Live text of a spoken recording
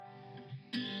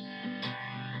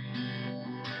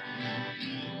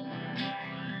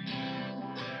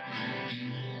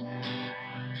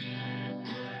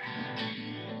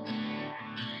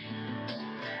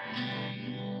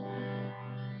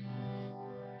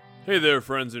Hey there,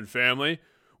 friends and family.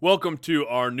 Welcome to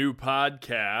our new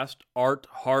podcast, Art,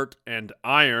 Heart, and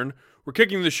Iron. We're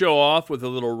kicking the show off with a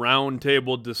little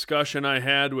roundtable discussion I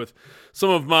had with some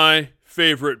of my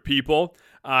favorite people.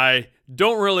 I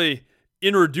don't really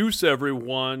introduce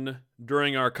everyone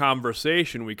during our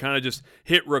conversation. We kind of just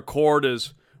hit record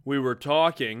as we were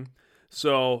talking.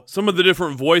 So some of the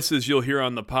different voices you'll hear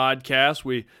on the podcast,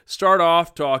 we start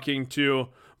off talking to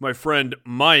my friend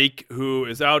Mike, who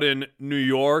is out in New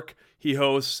York. He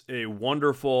hosts a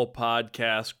wonderful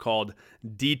podcast called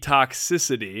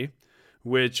Detoxicity,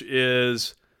 which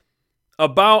is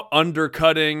about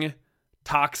undercutting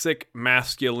toxic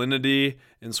masculinity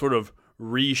and sort of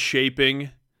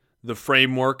reshaping the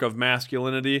framework of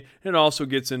masculinity. It also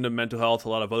gets into mental health, a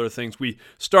lot of other things. We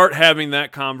start having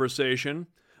that conversation.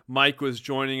 Mike was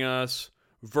joining us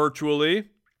virtually.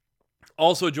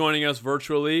 Also joining us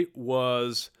virtually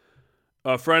was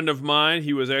a friend of mine.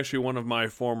 He was actually one of my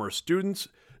former students.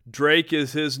 Drake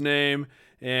is his name,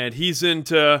 and he's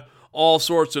into all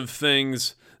sorts of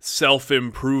things,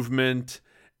 self-improvement,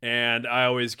 and I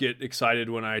always get excited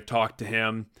when I talk to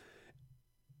him.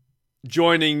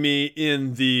 Joining me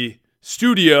in the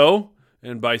studio,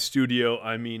 and by studio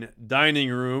I mean dining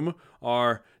room,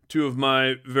 are two of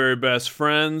my very best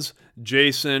friends,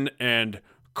 Jason and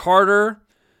Carter.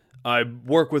 I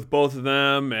work with both of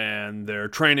them, and they're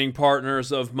training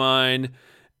partners of mine.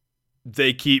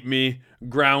 They keep me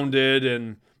grounded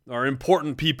and are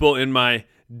important people in my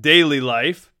daily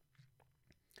life.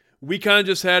 We kind of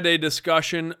just had a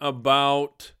discussion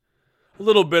about a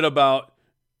little bit about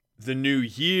the new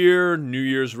year, New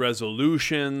Year's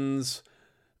resolutions,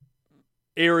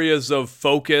 areas of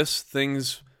focus,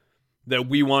 things that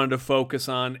we wanted to focus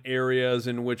on, areas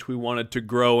in which we wanted to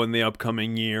grow in the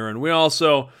upcoming year. And we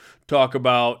also talk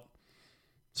about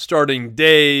starting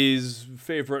days,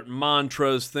 favorite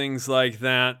mantras, things like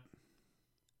that.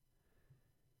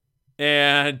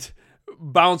 And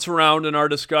bounce around in our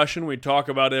discussion. We talk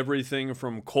about everything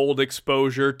from cold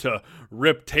exposure to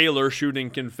Rip Taylor shooting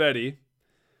confetti.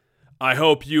 I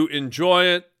hope you enjoy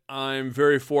it. I'm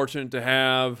very fortunate to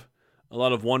have a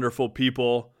lot of wonderful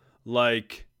people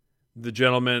like the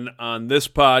gentleman on this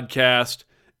podcast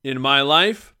in my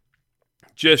life.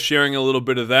 Just sharing a little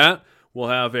bit of that. We'll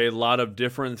have a lot of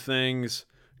different things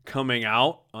coming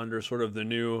out under sort of the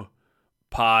new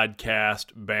podcast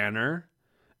banner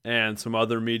and some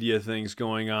other media things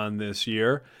going on this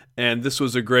year. And this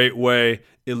was a great way,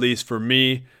 at least for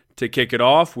me, to kick it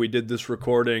off. We did this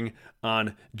recording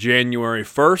on January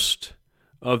 1st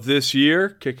of this year,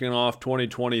 kicking off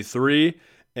 2023.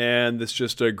 And it's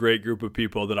just a great group of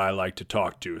people that I like to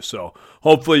talk to. So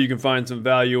hopefully you can find some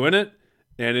value in it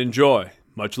and enjoy.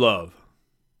 Much love.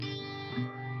 And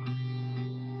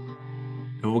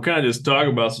we'll kind of just talk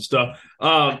about some stuff.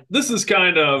 This is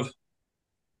kind of,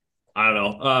 I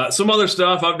don't know, some other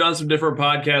stuff. I've done some different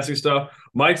podcasting stuff.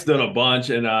 Mike's done a bunch,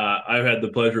 and I've had the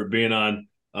pleasure of being on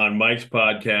Mike's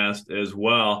podcast as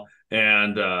well.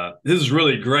 And this is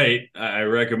really great. I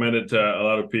recommend it to a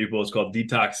lot of people. It's called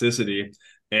Detoxicity.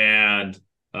 And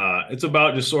it's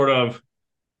about just sort of,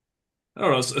 I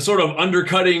don't know, sort of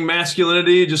undercutting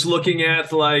masculinity, just looking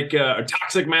at like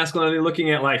toxic masculinity,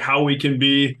 looking at like how we can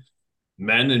be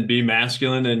men and be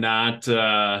masculine and not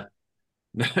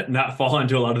fall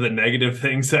into a lot of the negative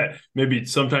things that maybe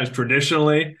sometimes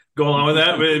traditionally go along with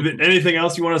that. Anything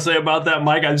else you want to say about that,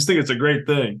 Mike? I just think it's a great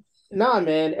thing. Nah,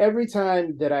 man. Every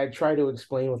time that I try to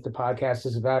explain what the podcast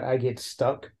is about, I get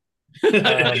stuck.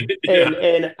 And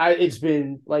Yeah. it's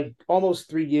been like almost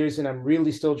 3 years, and I'm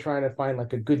really still trying to find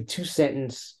like a good 2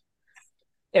 sentence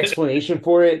explanation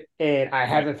for it, and I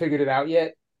haven't figured it out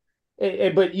yet.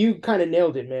 But you kind of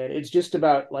nailed it, man. It's just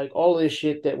about like all this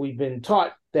shit that we've been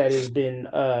taught that has been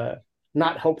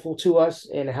not helpful to us,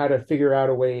 and how to figure out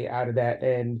a way out of that,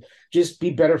 and just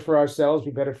be better for ourselves,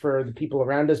 be better for the people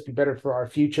around us, be better for our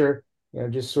future.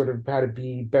 Just sort of how to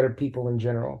be better people in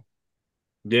general.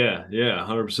 Yeah,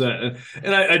 100%.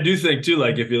 And I do think too,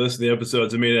 like if you listen to the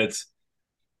episodes, I mean, it's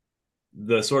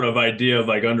the sort of idea of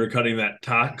like undercutting that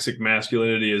toxic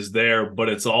masculinity is there, but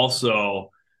it's also,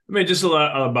 I mean, just a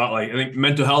lot about like, I think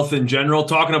mental health in general,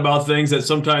 talking about things that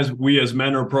sometimes we as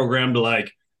men are programmed to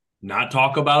like not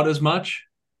talk about as much.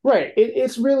 Right.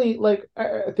 It's really like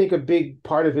I think a big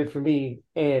part of it for me,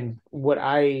 and what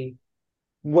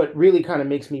really kind of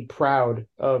makes me proud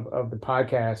of the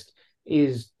podcast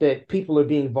is that people are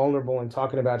being vulnerable and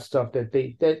talking about stuff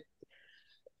that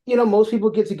most people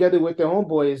get together with their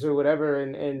homeboys or whatever,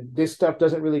 and this stuff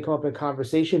doesn't really come up in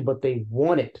conversation, but they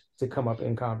want it to come up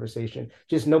in conversation.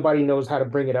 Just nobody knows how to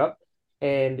bring it up.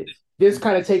 And this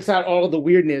kind of takes out all of the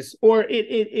weirdness, or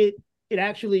it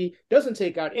actually doesn't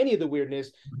take out any of the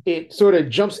weirdness. It sort of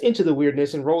jumps into the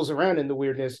weirdness and rolls around in the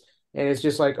weirdness. And it's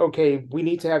just like, okay, we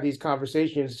need to have these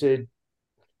conversations to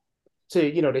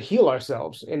heal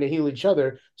ourselves and to heal each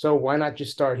other. So why not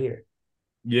just start here?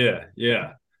 Yeah,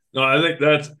 yeah. No, I think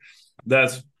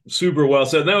that's super well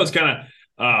said. That was kind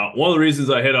of one of the reasons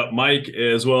I hit up Mike,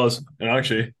 as well as, and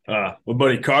actually my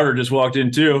buddy Carter just walked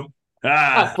in too.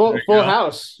 Full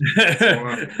house.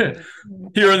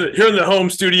 Here in the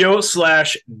home studio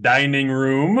 / dining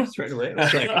room. Straight away, I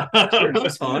was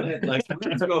like, on it. Like,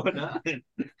 what's going on?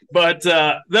 But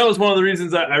that was one of the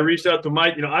reasons I reached out to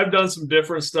Mike. I've done some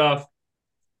different stuff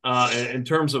in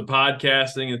terms of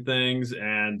podcasting and things,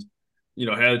 and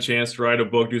had a chance to write a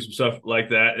book, do some stuff like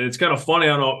that. And it's kind of funny.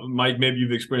 I don't know, Mike, maybe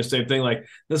you've experienced the same thing. Like,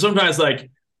 then sometimes like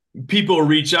people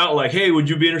reach out like, hey, would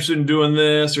you be interested in doing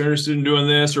this or interested in doing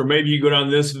this? Or maybe you go down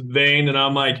this vein. And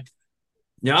I'm like,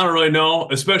 yeah, I don't really know,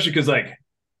 especially because like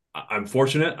I'm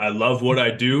fortunate. I love what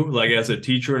I do, like as a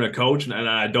teacher and a coach. And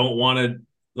I don't want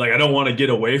to get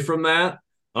away from that.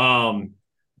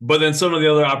 But then some of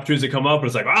the other opportunities that come up,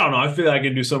 it's like, I don't know, I feel like I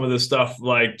can do some of this stuff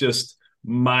like just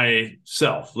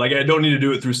myself. Like I don't need to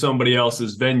do it through somebody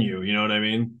else's venue. You know what I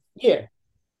mean? Yeah.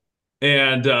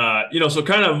 And so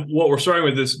kind of what we're starting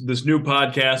with this new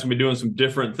podcast, and we're doing some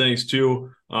different things too.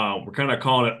 We're kind of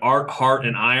calling it Art, Heart,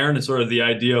 and Iron. It's sort of the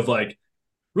idea of like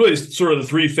really sort of the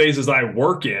three phases I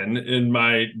work in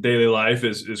my daily life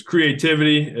is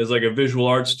creativity as like a visual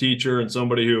arts teacher and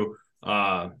somebody who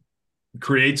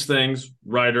creates things,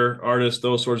 writer, artist,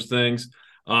 those sorts of things.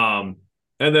 And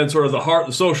then sort of the heart,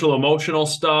 the social, emotional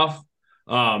stuff,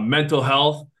 mental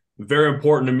health. Very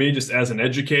important to me just as an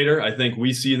educator. I think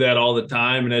we see that all the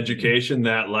time in education,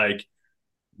 that like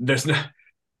there's not,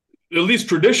 at least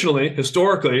traditionally,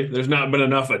 historically, there's not been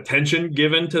enough attention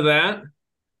given to that.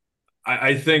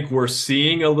 I think we're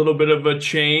seeing a little bit of a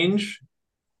change,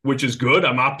 which is good.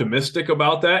 I'm optimistic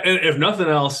about that. And if nothing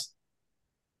else,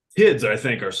 kids, I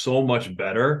think, are so much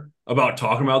better about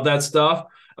talking about that stuff.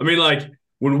 I mean, like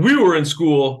when we were in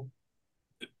school,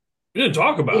 we didn't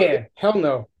talk about it. Yeah, hell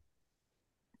no.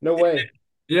 No way.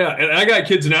 Yeah, and I got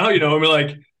kids now, I mean,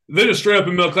 like, they're just straight up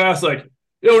in middle class, like,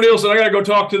 yo, Nielsen, I got to go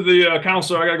talk to the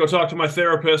counselor. I got to go talk to my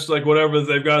therapist, like, whatever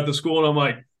they've got at the school. And I'm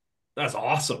like, that's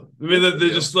awesome. I mean, they're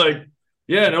just like,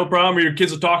 yeah, no problem. Or your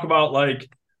kids will talk about,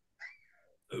 like,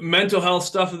 mental health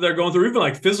stuff that they're going through, even,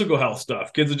 like, physical health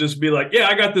stuff. Kids will just be like, yeah,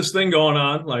 I got this thing going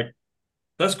on. Like,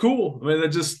 that's cool. I mean, that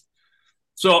just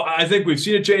 – so I think we've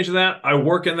seen a change in that. I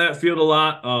work in that field a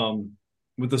lot.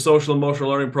 With the social emotional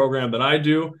learning program that I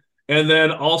do. And then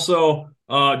also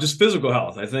just physical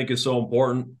health, I think, is so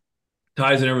important,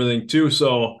 ties in everything too.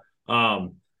 So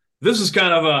this is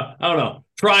kind of I don't know,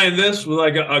 trying this with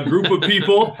like a group of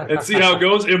people and see how it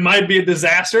goes. It might be a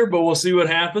disaster, but we'll see what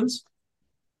happens.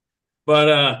 But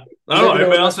I don't know.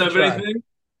 Anybody else have anything?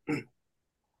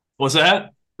 What's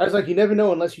that? I was like, you never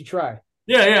know unless you try.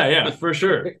 Yeah, for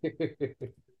sure.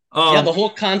 The whole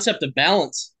concept of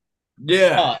balance.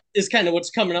 Yeah, is kind of what's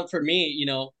coming up for me.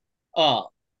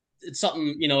 It's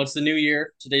something. It's the new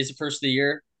year. Today's the first of the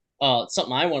year. It's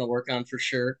something I want to work on for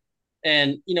sure.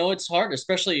 And it's hard,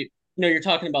 especially you're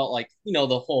talking about like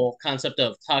the whole concept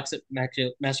of toxic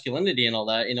masculinity and all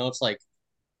that. It's like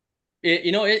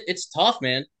it's tough,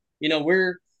 man.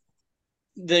 We're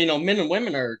men and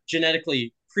women are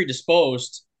genetically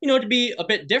predisposed to be a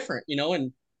bit different.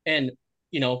 And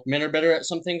men are better at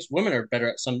some things, women are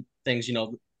better at some things.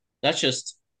 That's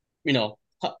just,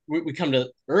 we come to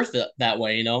Earth that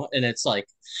way, and it's like,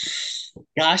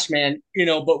 gosh, man,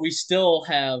 but we still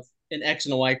have an X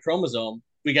and a Y chromosome.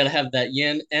 We got to have that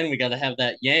yin and we got to have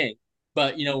that yang.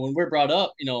 But, when we're brought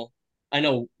up, I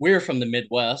know we're from the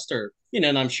Midwest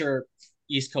and I'm sure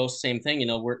East Coast, same thing,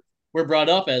 we're brought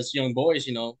up as young boys,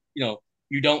 you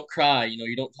don't cry,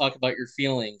 you don't talk about your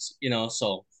feelings,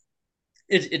 so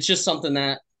it's just something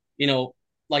that,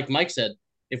 like Mike said,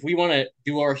 if we want to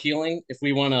do our healing, if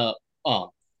we want to,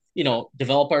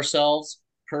 develop ourselves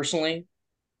personally,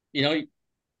 you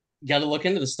got to look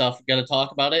into the stuff, got to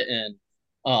talk about it, and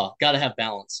got to have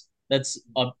balance. That's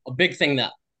a big thing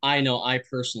that I know I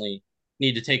personally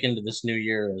need to take into this new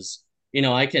year is,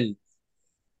 I can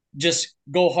just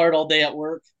go hard all day at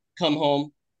work, come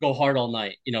home, go hard all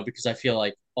night, because I feel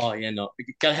like, got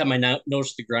to have my nose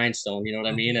to the grindstone, you know what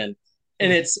I mean? And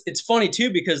it's funny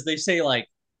too, because they say like,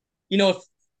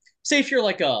 if you're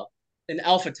like an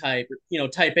alpha type,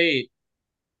 type A,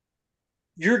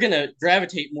 you're gonna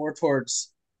gravitate more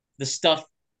towards the stuff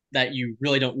that you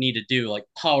really don't need to do, like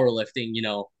powerlifting,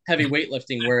 heavy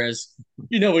weightlifting. Whereas,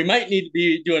 we might need to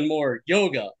be doing more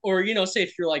yoga, or say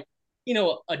if you're like,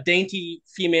 a dainty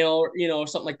female, or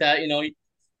something like that,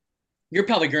 you're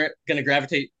probably going to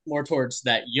gravitate more towards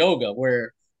that yoga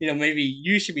where, maybe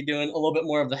you should be doing a little bit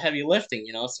more of the heavy lifting,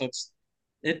 so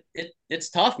it's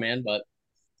tough, man, but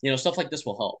stuff like this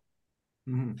will help.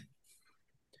 Mm-hmm.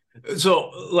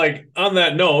 So, like, on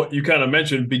that note, you kind of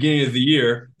mentioned beginning of the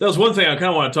year. That was one thing I kind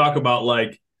of want to talk about,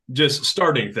 like just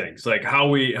starting things, like how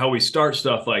we start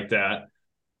stuff like that.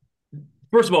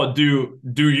 First of all, do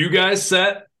you guys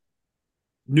set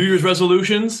New Year's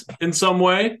resolutions in some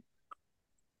way?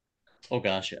 Oh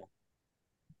gosh, yeah.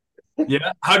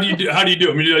 Yeah. How do you do? How do you do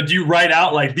it? I mean, do you write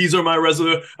out like these are my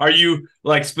resolutions? Are you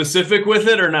like specific with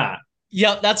it or not?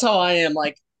 Yeah, that's how I am.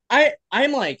 Like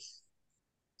I'm like,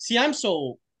 see, I'm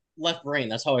so left brain.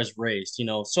 That's how I was raised.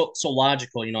 So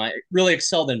logical. I really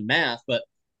excelled in math, but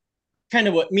kind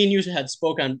of what me and you had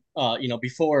spoke on,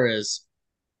 before is,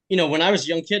 when I was a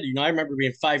young kid, I remember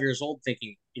being 5 years old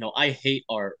thinking, I hate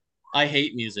art, I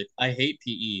hate music, I hate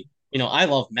PE. I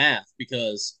love math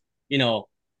because,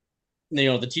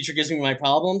 the teacher gives me my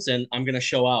problems and I'm gonna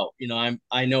show out.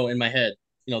 I know in my head,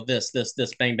 this,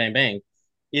 bang, bang, bang.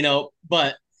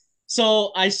 But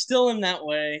so I still am that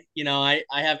way. I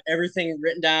have everything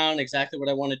written down exactly what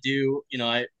I want to do.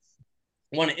 I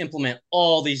want to implement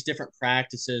all these different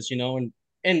practices,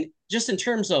 and just in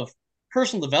terms of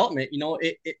personal development,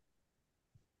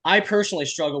 I personally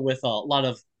struggle with a lot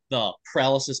of the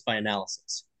paralysis by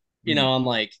analysis. I'm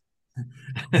like,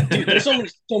 dude, there's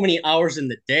so many hours in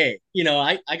the day.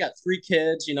 I got 3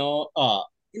 kids,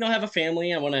 have a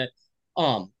family. I want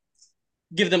to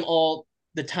give them all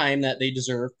the time that they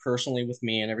deserve personally with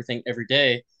me and everything every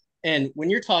day. And when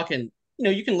you're talking,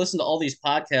 you can listen to all these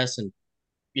podcasts and,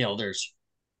 there's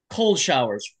cold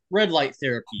showers, red light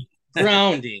therapy,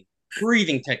 grounding,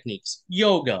 breathing techniques,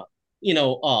 yoga,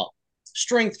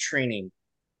 strength training.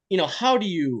 How do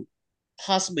you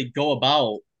possibly go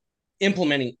about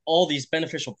implementing all these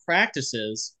beneficial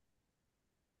practices?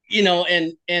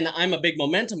 And I'm a big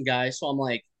momentum guy, so I'm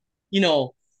like,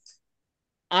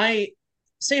 I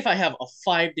say if I have a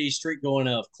 5 day streak going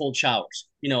of cold showers,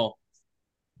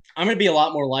 I'm going to be a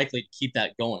lot more likely to keep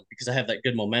that going because I have that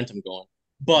good momentum going.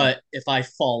 But if I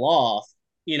fall off,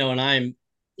 and I'm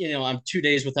 2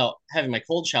 days without having my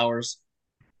cold showers,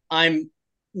 I'm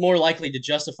more likely to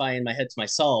justify in my head to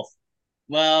myself,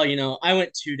 well, I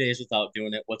went 2 days without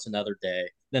doing it. What's another day?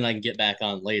 Then I can get back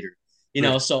on later.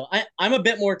 So I'm a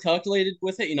bit more calculated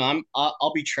with it.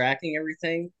 I'll be tracking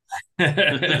everything.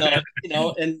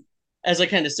 And as I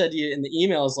kind of said to you in the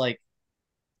email, is like,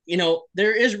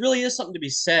 there really is something to be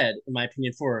said, in my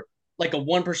opinion, for like a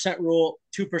 1% rule,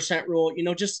 2% rule.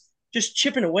 Just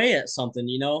chipping away at something.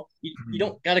 You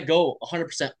don't got to go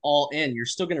 100% all in. You're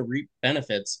still going to reap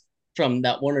benefits from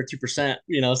that 1 or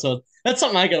 2%. So that's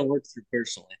something I got to work through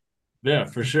personally. Yeah,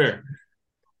 for sure.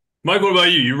 Mike, what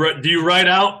about you? Do you write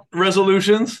out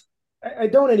resolutions? I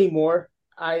don't anymore.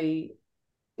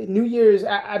 New Year's,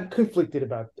 I'm conflicted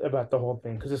about the whole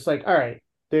thing because it's like, all right,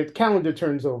 the calendar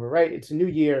turns over, right? It's a new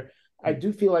year. I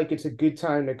do feel like it's a good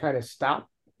time to kind of stop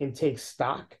and take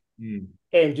stock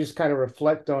and just kind of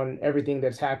reflect on everything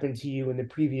that's happened to you in the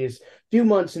previous few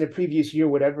months, in the previous year,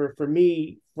 whatever. For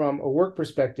me, from a work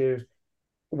perspective,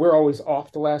 we're always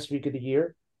off the last week of the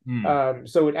year.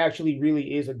 So it actually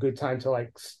really is a good time to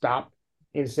like stop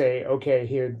and say, okay,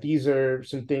 here, these are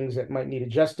some things that might need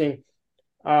adjusting.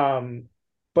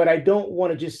 But I don't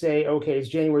want to just say, okay, it's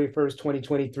January 1st,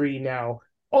 2023 now.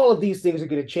 All of these things are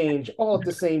going to change all at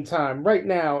the same time right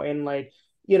now. And like,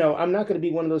 I'm not going to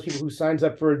be one of those people who signs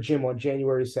up for a gym on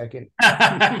January 2nd.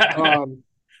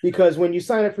 Because when you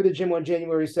sign up for the gym on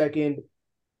January 2nd,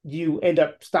 you end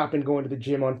up stopping going to the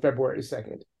gym on February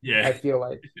 2nd. Yeah. I feel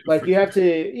like you have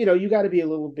to, you got to be a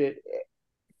little bit,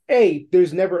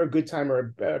 there's never a good time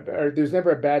or there's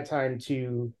never a bad time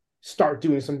to start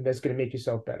doing something that's going to make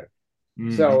yourself better.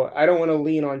 So I don't want to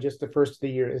lean on just the first of the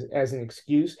year as an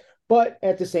excuse, but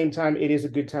at the same time, it is a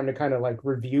good time to kind of like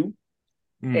review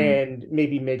and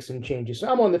maybe make some changes.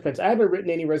 So I'm on the fence. I haven't written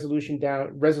any resolutions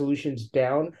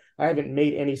down. I haven't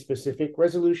made any specific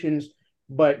resolutions,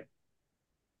 but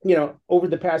over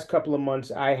the past couple of months,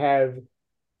 I have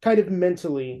kind of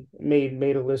mentally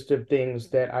made a list of things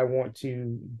that I want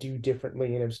to do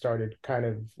differently and have started kind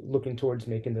of looking towards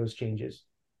making those changes.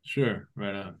 Sure,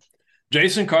 right on.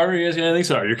 Jason Carter, you guys got anything?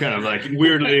 Sorry, you're kind of like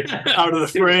weirdly out of the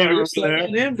frame over there.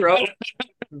 In, bro.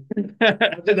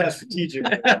 I did that strategic.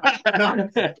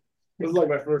 This is like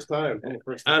my first time.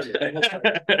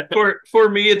 For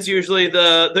me, it's usually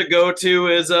the go-to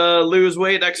is lose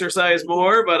weight, exercise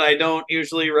more, but I don't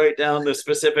usually write down the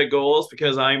specific goals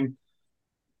because I'm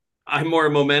more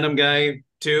a momentum guy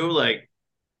too. Like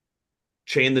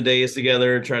chain the days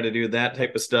together, try to do that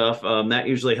type of stuff. That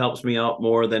usually helps me out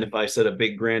more than if I set a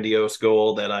big grandiose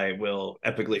goal that I will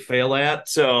epically fail at.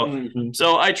 So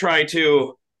I try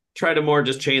to more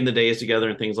just chain the days together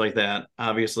and things like that.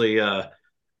 Obviously,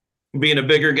 being a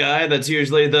bigger guy, that's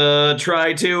usually the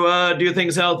try to do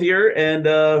things healthier,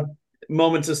 and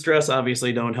moments of stress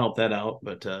obviously don't help that out.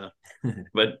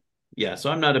 But yeah,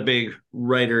 so I'm not a big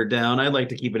writer down. I like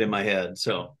to keep it in my head.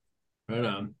 So Right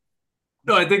on.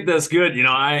 No, I think that's good.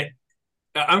 I'm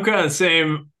kind of the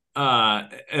same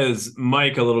as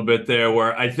Mike a little bit there,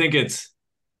 where I think it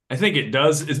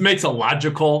makes a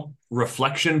logical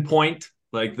reflection point,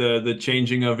 like the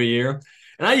changing of a year.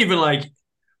 And I even like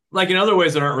in other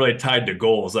ways that aren't really tied to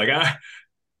goals. Like I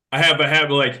have a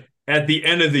habit, like at the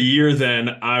end of the year, then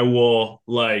I will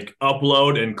like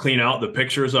upload and clean out the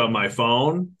pictures on my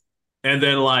phone and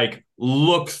then like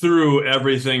look through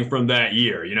everything from that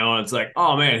year. And it's like,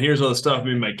 oh man, here's all the stuff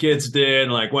me and my kids did,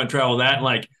 and like went and travel that. And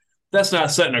like that's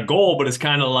not setting a goal, but it's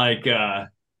kind of like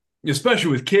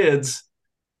especially with kids,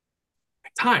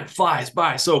 time flies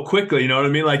by so quickly. You know what I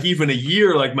mean? Like even a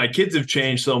year, like my kids have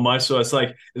changed so much. So it's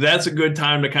like that's a good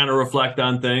time to kind of reflect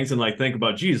on things and like think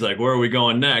about, geez, like where are we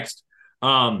going next?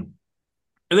 And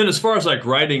then as far as like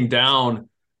writing down,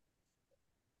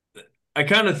 I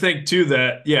kind of think too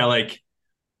that, yeah, like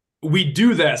we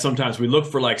do that sometimes. We look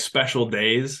for like special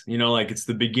days, like it's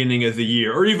the beginning of the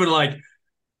year, or even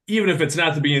if it's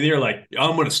not the beginning of the year, like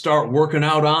I'm going to start working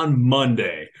out on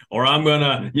Monday, or I'm going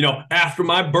to, after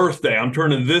my birthday, I'm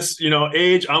turning this,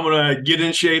 age, I'm going to get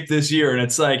in shape this year. And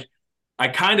it's like, I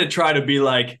kind of try to be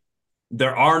like,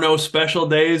 there are no special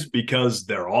days because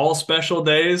they're all special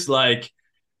days. Like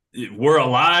we're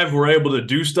alive, we're able to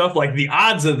do stuff. Like the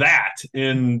odds of that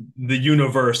in the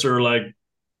universe are like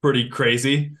pretty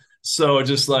crazy. So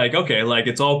just like, okay, like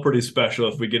it's all pretty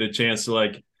special if we get a chance to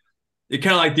like, it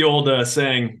kind of like the old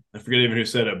saying, I forget even who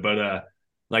said it, but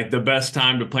like the best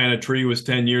time to plant a tree was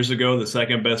 10 years ago. The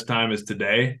second best time is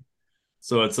today.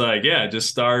 So it's like, yeah, just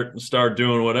start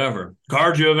doing whatever.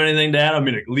 Card, do you have anything to add? I'm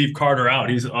going to leave Carter out.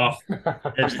 He's off.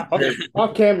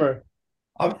 Off camera.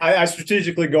 I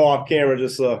strategically go off camera,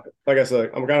 just like I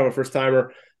said, I'm kind of a first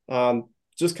timer.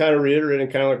 Just kind of reiterating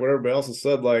kind of like what everybody else has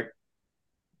said, like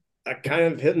I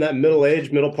kind of hitting that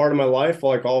middle part of my life,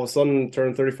 like all of a sudden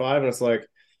turning 35, and it's like,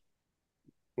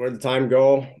 where'd the time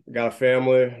go? Got a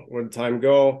family, where'd the time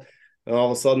go? And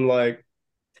all of a sudden, like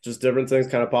just different things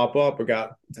kind of pop up. I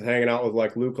got to hanging out with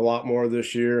like Luke a lot more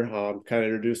this year. Kind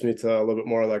of introduced me to a little bit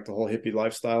more like the whole hippie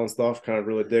lifestyle and stuff, kind of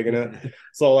really digging it.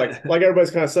 So like everybody's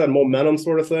kind of said, momentum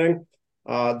sort of thing.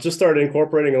 Just started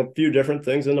incorporating a few different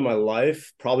things into my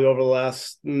life, probably over the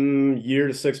last year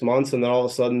to 6 months. And then all of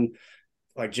a sudden,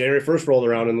 like January 1st rolled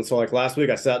around. And so like last week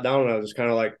I sat down and I was just kind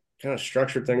of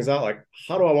structured things out. Like,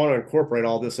 how do I want to incorporate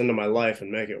all this into my life and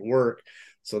make it work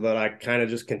so that I kind of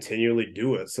just continually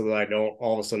do it so that I don't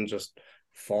all of a sudden just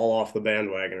fall off the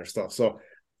bandwagon or stuff. So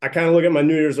I kind of look at my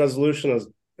New Year's resolution as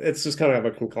it's just kind of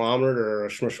a conglomerate or a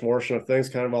smorgasbord of things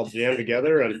kind of all jammed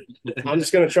together. And I'm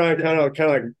just going to try and kind of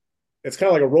like, it's kind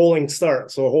of like a rolling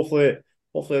start. So hopefully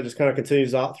it just kind of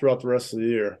continues out throughout the rest of the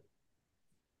year.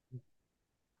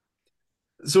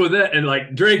 So with that, and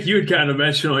like Drake, you had kind of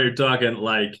mentioned when you're talking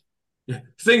like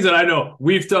things that I know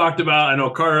we've talked about. I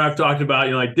know Carter and I've talked about,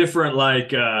 like different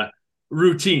like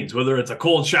routines, whether it's a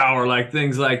cold shower, like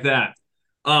things like that.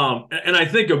 And I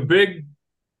think a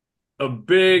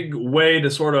big way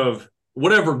to sort of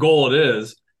whatever goal it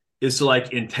is to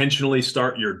like intentionally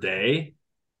start your day.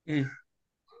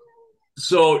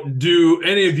 So do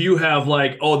any of you have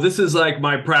like, oh, this is like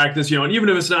my practice, and even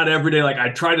if it's not every day, like I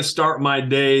try to start my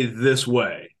day this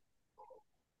way?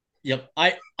 Yep.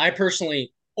 I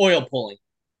personally oil pulling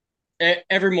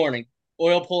every morning,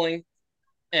 oil pulling,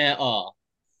 and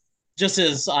just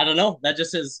as I don't know, that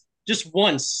just is just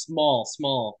one small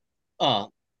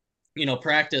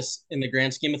practice in the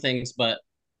grand scheme of things. But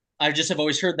I just have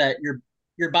always heard that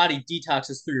your body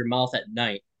detoxes through your mouth at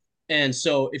night, and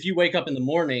so if you wake up in the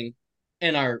morning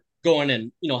and are going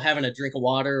and having a drink of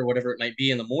water or whatever it might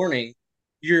be in the morning,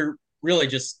 you're really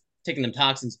just taking them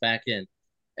toxins back in,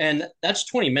 and that's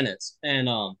 20 minutes, and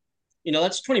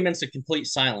that's 20 minutes of complete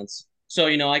silence. So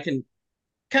I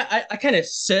kind of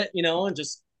sit and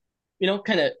just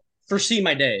kind of foresee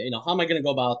my day. How am I going to go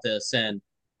about this, and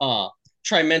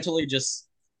try mentally just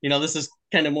this is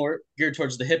kind of more geared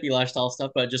towards the hippie lifestyle stuff,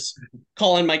 but just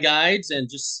call in my guides and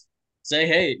just say,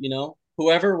 hey,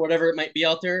 whoever, whatever it might be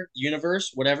out there,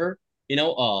 universe, whatever,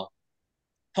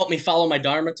 help me follow my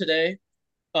dharma today.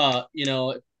 I'm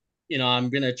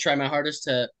gonna try my hardest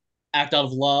to act out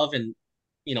of love and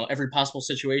every possible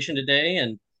situation today,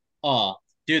 and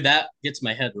dude, that gets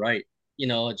my head right.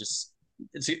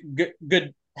 it's a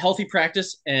good healthy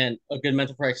practice and a good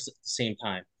mental practice at the same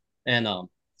time. And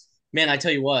man, I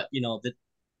tell you what,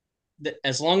 that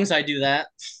as long as I do that,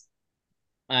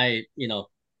 I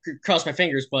cross my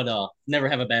fingers, but never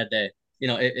have a bad day.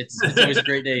 It's always a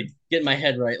great day getting my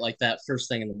head right like that first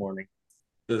thing in the morning.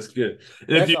 That's good.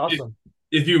 And That's awesome.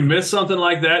 If you miss something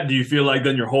like that, do you feel like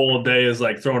then your whole day is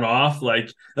like thrown off?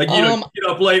 Like you get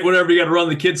up late, whatever, you got to run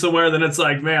the kids somewhere. Then it's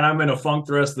like, man, I'm in a funk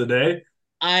the rest of the day.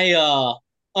 I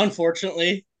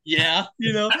unfortunately, yeah,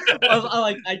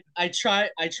 I try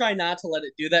not to let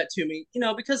it do that to me,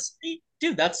 because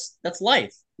dude, that's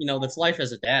life. That's life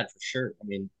as a dad for sure. I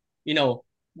mean,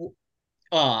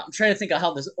 I'm trying to think of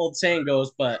how this old saying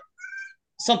goes, but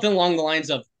something along the lines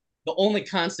of the only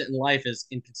constant in life is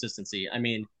inconsistency. I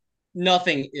mean,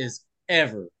 nothing is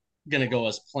ever gonna go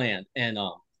as planned. And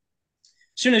as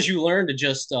soon as you learn to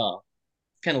just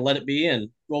kind of let it be and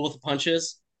roll with the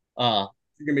punches, you're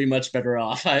gonna be much better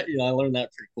off. I learned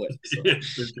that pretty quick. So.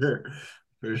 Yeah,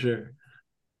 for sure.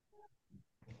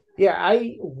 Yeah,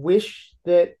 I wish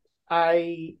that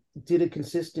I did a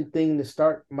consistent thing to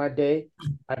start my day.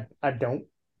 I don't.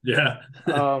 Yeah.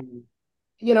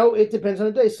 It depends on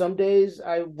the day. Some days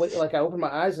I open my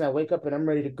eyes and I wake up and I'm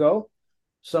ready to go.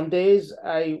 Some days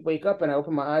I wake up and I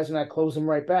open my eyes and I close them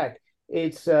right back.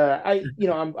 It's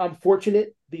I'm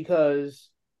fortunate because,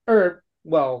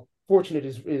 fortunate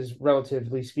is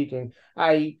relatively speaking.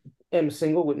 I am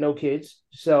single with no kids,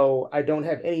 so I don't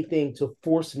have anything to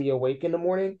force me awake in the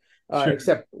morning, Sure.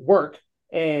 except work.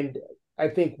 And I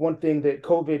think one thing that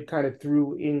COVID kind of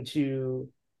threw into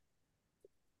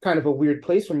kind of a weird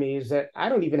place for me is that I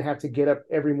don't even have to get up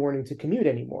every morning to commute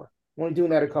anymore. I'm only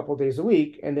doing that a couple of days a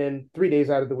week, and then 3 days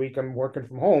out of the week I'm working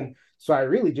from home. So I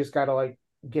really just gotta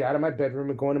get out of my bedroom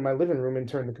and go into my living room and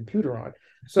turn the computer on.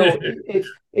 So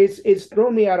it's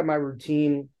thrown me out of my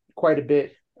routine quite a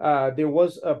bit. There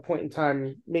was a point in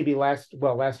time, maybe last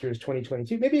year is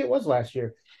 2022, maybe it was last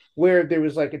year, where there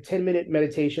was like a 10-minute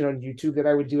meditation on YouTube that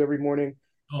I would do every morning.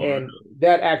 And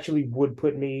that actually would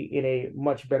put me in a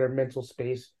much better mental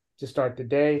space to start the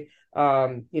day.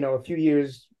 A few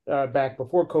years back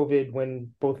before COVID,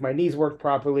 when both my knees worked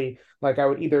properly, like I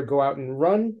would either go out and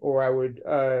run or I would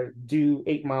do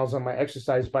 8 miles on my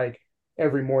exercise bike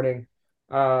every morning.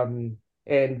 I'm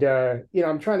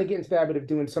trying to get into the habit of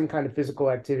doing some kind of physical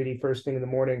activity first thing in the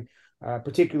morning,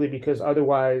 particularly because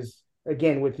otherwise,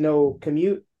 again, with no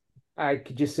commute, I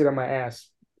could just sit on my ass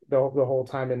the whole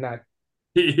time and not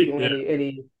feeling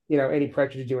any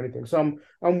pressure to do anything. So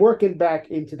I'm working back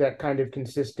into that kind of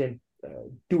consistent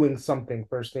doing something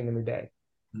first thing in the day.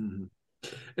 Mm-hmm.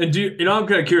 And I'm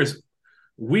kind of curious.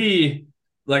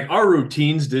 Our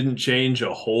routines didn't change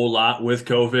a whole lot with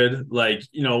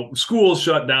COVID. Schools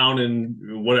shut down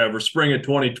in spring of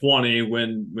 2020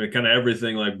 when kind of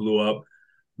everything blew up.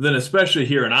 Then especially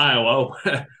here in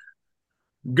Iowa,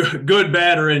 good,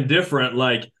 bad, or indifferent,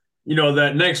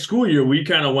 that next school year, we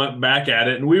kind of went back at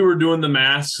it and we were doing the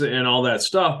masks and all that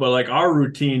stuff, but our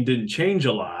routine didn't change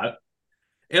a lot.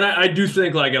 And I do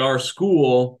think at our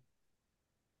school,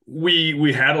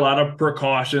 we had a lot of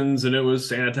precautions and it was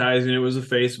sanitizing, it was a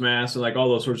face mask and all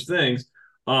those sorts of things.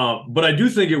 But I do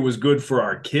think it was good for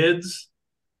our kids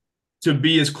to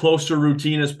be as close to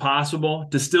routine as possible,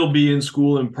 to still be in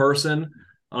school in person.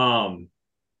 And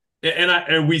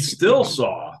we still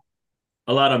saw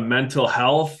a lot of mental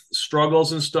health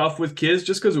struggles and stuff with kids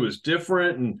just because it was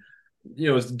different and,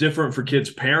 it's different for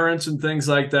kids' parents and things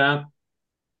like that.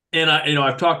 And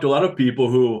I've talked to a lot of people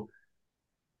who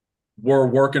were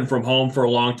working from home for a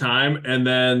long time. And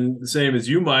then the same as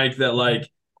you, Mike, that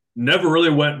never really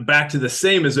went back to the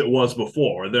same as it was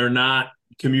before. They're not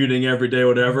commuting every day,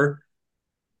 whatever.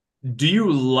 Do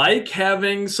you like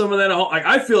having some of that at home?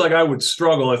 I feel like I would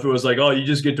struggle if it was you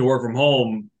just get to work from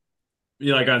home,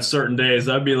 on certain days.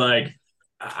 I'd be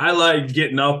I like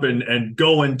getting up and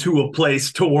going to a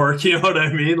place to work. You know what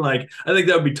I mean? I think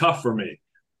that would be tough for me.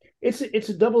 It's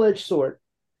a double-edged sword.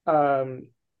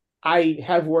 I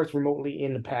have worked remotely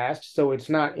in the past, so it's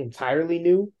not entirely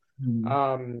new.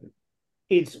 Mm-hmm.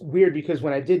 It's weird because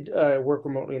when I did work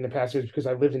remotely in the past, it was because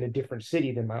I lived in a different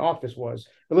city than my office was.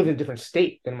 I lived in a different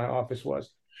state than my office was.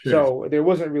 Sure. So there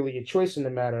wasn't really a choice in the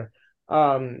matter.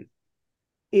 It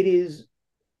is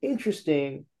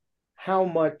interesting how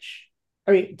much,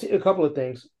 a couple of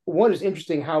things. One is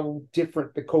interesting how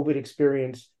different the COVID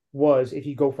experience was if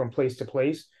you go from place to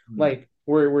place. Mm-hmm.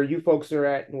 Where you folks are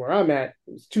at and where I'm at,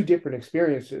 it's two different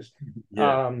experiences.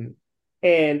 Yeah.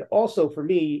 And also for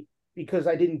me, because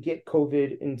I didn't get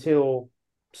COVID until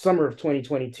summer of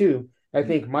 2022, I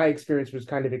think my experience was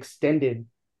kind of extended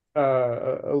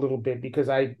a little bit because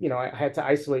I had to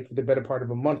isolate for the better part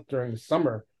of a month during the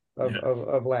summer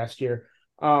of last year.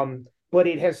 But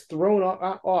it has thrown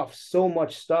off so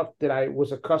much stuff that I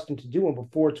was accustomed to doing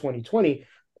before 2020,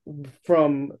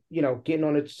 from getting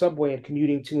on a subway and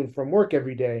commuting to and from work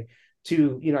every day,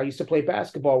 to I used to play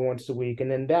basketball once a week,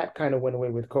 and then that kind of went away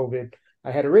with COVID.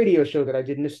 I had a radio show that I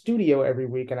did in the studio every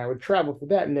week, and I would travel for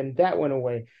that, and then that went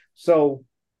away. So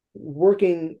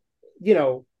working,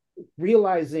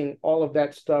 realizing all of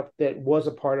that stuff that was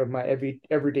a part of my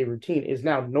everyday routine is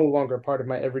now no longer a part of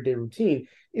my everyday routine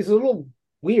is a little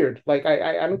weird. Like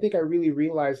I don't think I really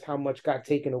realized how much got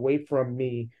taken away from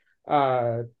me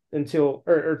until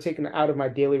or taken out of my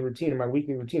daily routine or my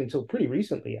weekly routine until pretty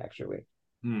recently, actually.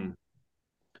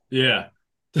 Yeah.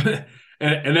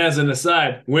 and as an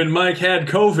aside, when Mike had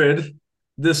COVID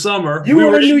this summer, we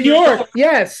were in New York.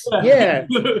 Yes. Yeah.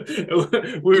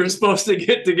 We were supposed to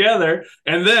get together.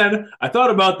 And then I thought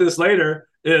about this later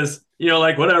is,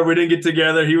 like whatever, we didn't get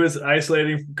together. He was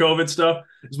isolating COVID stuff.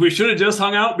 We should have just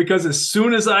hung out because as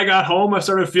soon as I got home, I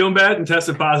started feeling bad and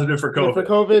tested positive for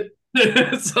COVID.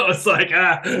 So it's like,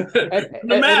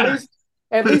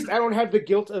 at least I don't have the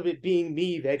guilt of it being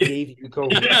me that gave you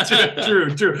COVID. Yeah,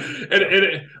 true.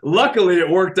 And luckily it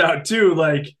worked out too.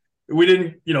 Like we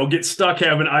didn't, get stuck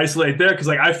having to isolate there because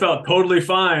like I felt totally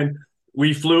fine.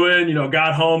 We flew in,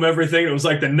 got home, everything. It was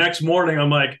like the next morning, I'm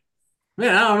like,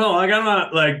 man, I don't know. Like I'm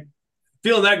not like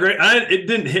feeling that great. It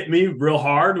didn't hit me real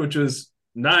hard, which was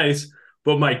nice.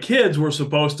 But my kids were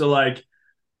supposed to like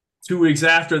 2 weeks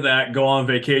after that go on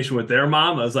vacation with their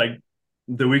mom. I was like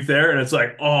the week there, and it's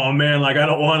like, oh man, like I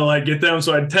don't want to like get them.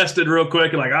 So I tested real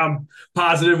quick and like I'm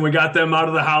positive. We got them out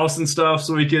of the house and stuff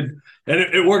so we could, and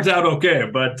it worked out okay.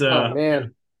 But oh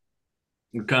man,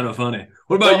 kind of funny.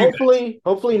 What about you?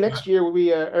 Hopefully next year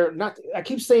we or not. I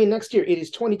keep saying next year. It is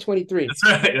 2023.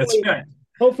 That's right.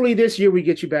 Hopefully this year we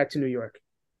get you back to New York.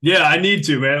 Yeah, I need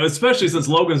to, man. Especially since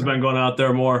Logan's been going out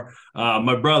there more.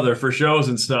 My brother for shows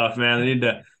and stuff, man. I need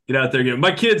to get out there again.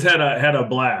 My kids had a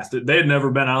blast. They had never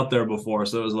been out there before,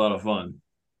 so it was a lot of fun.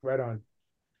 Right on.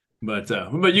 But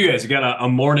what about you guys? You got a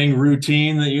morning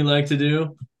routine that you like to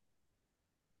do?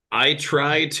 I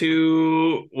try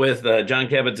to, with John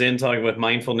Kabat-Zinn talking with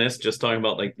mindfulness, just talking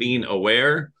about like being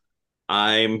aware.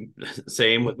 I'm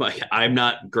same with I'm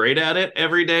not great at it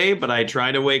every day, but I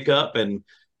try to wake up. And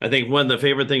I think one of the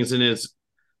favorite things in is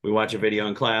we watch a video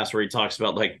in class where he talks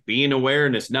about like being aware,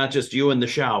 and it's not just you in the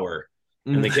shower.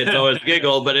 And the kids always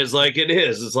giggle, but it's like it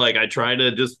is. It's like I try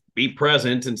to just be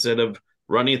present instead of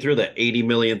running through the 80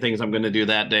 million things I'm going to do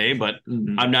that day. But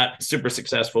I'm not super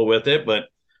successful with it. But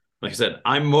like I said,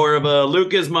 I'm more of a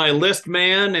Luke is my list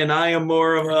man, and I am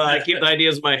more of I keep the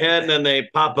ideas in my head and then they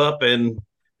pop up and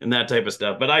that type of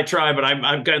stuff. But I try, but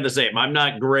I'm kind of the same. I'm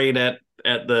not great at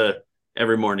the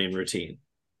every morning routine.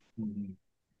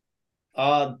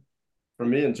 For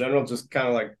me in general, just kind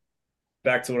of like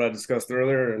back to what I discussed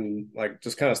earlier, and like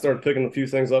just kind of started picking a few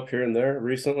things up here and there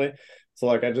recently. So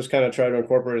like I just kind of try to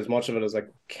incorporate as much of it as I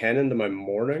can into my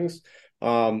mornings.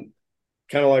 Kind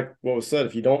of like what was said,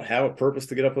 if you don't have a purpose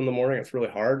to get up in the morning, it's really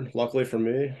hard. Luckily for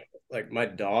me, like my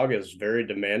dog is very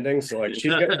demanding. So like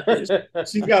she's got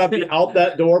to be out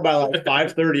that door by like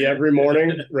 5:30 every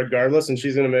morning, regardless. And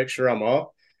she's going to make sure I'm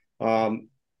up.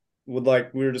 With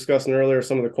like we were discussing earlier,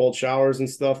 some of the cold showers and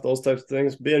stuff, those types of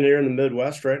things. Being here in the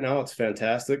Midwest right now, it's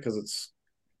fantastic because it's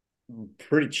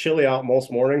pretty chilly out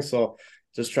most mornings. So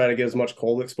just try to get as much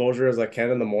cold exposure as I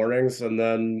can in the mornings. And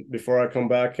then before I come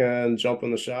back and jump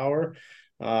in the shower,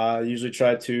 I usually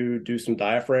try to do some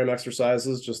diaphragm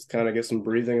exercises, just kind of get some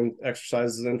breathing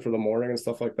exercises in for the morning and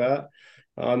stuff like that.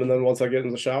 And then once I get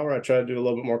in the shower, I try to do a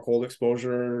little bit more cold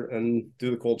exposure and do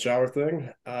the cold shower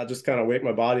thing, just kind of wake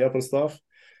my body up and stuff.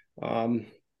 And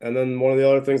then one of the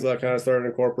other things that I kind of started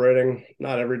incorporating,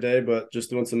 not every day, but just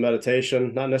doing some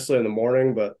meditation, not necessarily in the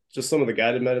morning, but just some of the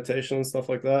guided meditation and stuff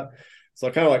like that. So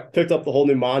I kind of like picked up the whole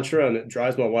new mantra, and it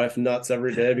drives my wife nuts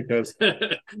every day because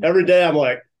every day I'm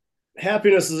like,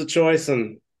 happiness is a choice,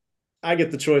 and I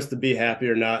get the choice to be happy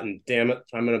or not. And damn it,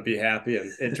 I'm going to be happy.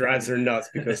 And it drives her nuts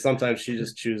because sometimes she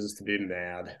just chooses to be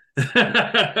mad.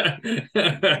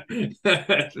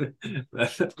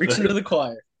 Preaching to the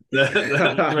choir. That's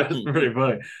pretty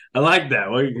funny. I like that.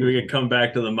 We can come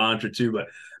back to the mantra too, but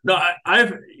no,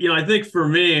 I think for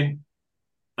me,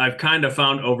 I've kind of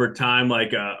found over time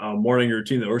like a morning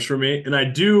routine that works for me, and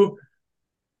I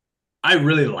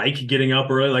really like getting up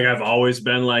early. Like I've always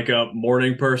been like a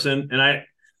morning person, and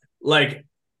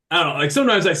I don't know, like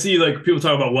sometimes I see like people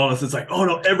talk about wellness. It's like, oh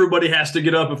no, everybody has to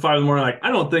get up at 5 in the morning. Like, I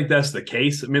don't think that's the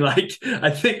case. I mean, like, I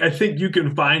think you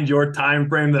can find your time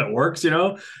frame that works,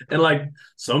 and like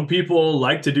some people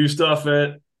like to do stuff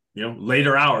at,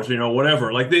 later hours,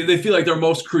 whatever. Like they feel like they're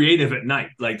most creative at night,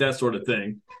 like that sort of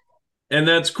thing. And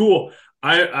that's cool.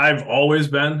 I've always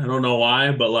been, I don't know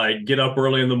why, but like get up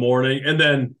early in the morning. And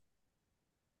then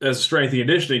as a strength and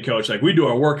conditioning coach, like we do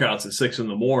our workouts at 6 in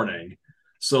the morning.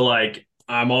 So like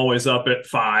I'm always up at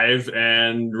 5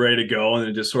 and ready to go. And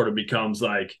it just sort of becomes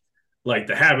like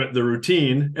the habit, the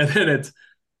routine. And then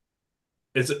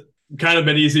it's kind of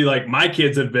been easy. Like my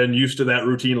kids have been used to that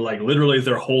routine, like literally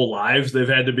their whole lives. They've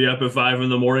had to be up at 5 in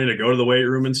the morning to go to the weight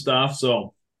room and stuff.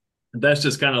 So that's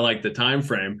just kind of like the time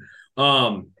frame.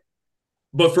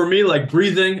 But for me, like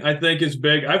breathing, I think is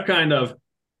big. I've kind of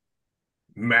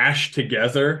mashed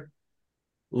together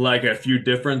like a few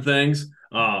different things.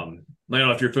 I don't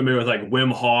know if you're familiar with like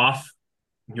Wim Hof,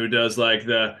 who does like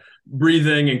the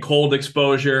breathing and cold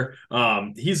exposure.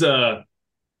 He's a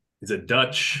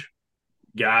Dutch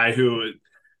guy who,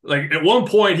 like, at one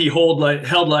point he held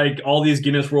like all these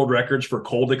Guinness World Records for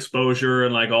cold exposure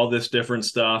and like all this different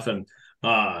stuff. And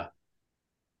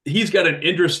he's got an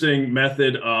interesting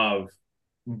method of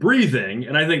breathing,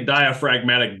 and I think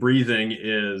diaphragmatic breathing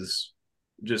is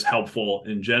just helpful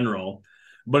in general.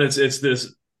 But it's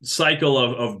this cycle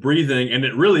of breathing, and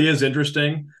it really is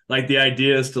interesting. Like the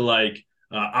idea is to like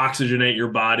oxygenate your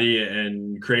body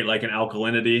and create like an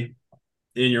alkalinity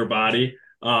in your body.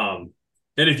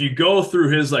 And if you go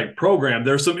through his like program,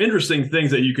 there's some interesting things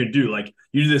that you can do. Like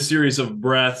you do this series of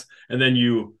breaths, and then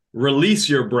you release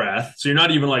your breath. So you're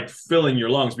not even like filling your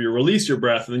lungs, but you release your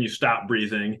breath and then you stop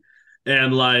breathing.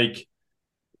 And like,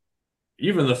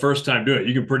 even the first time doing it,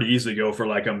 you can pretty easily go for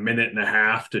like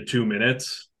 1.5 to 2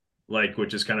 minutes, like,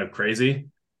 which is kind of crazy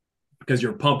because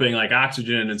you're pumping like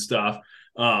oxygen and stuff.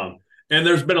 And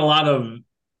there's been a lot of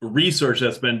research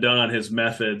that's been done on his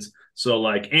methods. So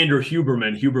like Andrew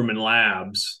Huberman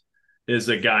Labs is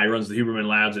a guy who runs the Huberman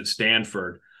Labs at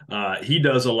Stanford. He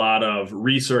does a lot of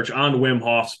research on Wim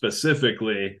Hof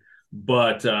specifically,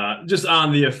 but just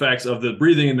on the effects of the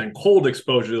breathing and then cold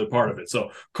exposure to the part of it.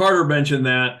 So Carter mentioned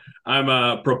that. I'm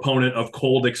a proponent of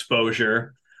cold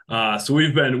exposure. So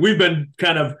we've been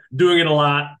kind of doing it a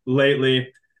lot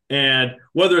lately. And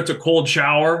whether it's a cold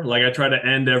shower, like I try to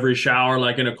end every shower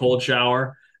like in a cold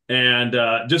shower, and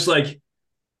just like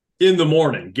in the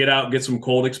morning, get out, get some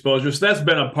cold exposure. So that's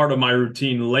been a part of my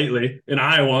routine lately. In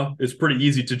Iowa, it's pretty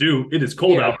easy to do. It is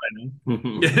cold out right now.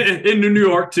 In New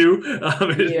York too.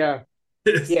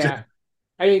 Yeah.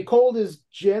 I mean, cold is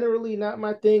generally not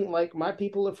my thing. Like my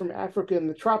people are from Africa in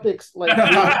the tropics. Like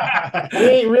we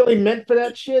ain't really meant for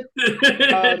that shit. But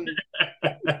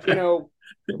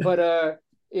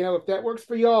if that works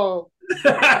for y'all,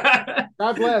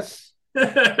 God bless.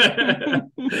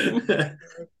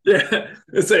 Yeah,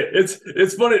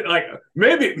 it's funny. Like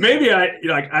maybe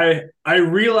I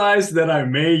realize that I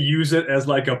may use it as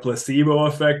like a placebo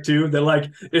effect too. That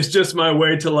like it's just my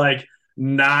way to like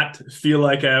not feel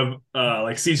like I have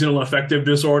like seasonal affective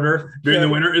disorder during the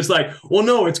winter. It's like, well,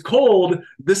 no, it's cold.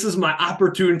 This is my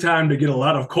opportune time to get a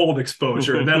lot of cold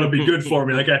exposure, and that'll be good for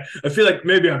me. Like I feel like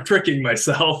maybe I'm tricking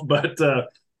myself, but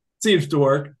seems to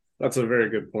work. That's a very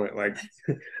good point. Like,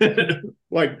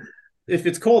 like if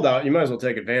it's cold out, you might as well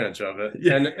take advantage of it.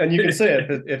 Yeah. And you can say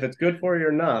if it's good for you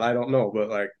or not. I don't know, but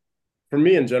like for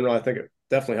me in general, I think it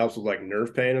definitely helps with like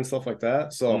nerve pain and stuff like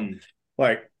that. So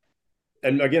like,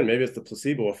 and again, maybe it's the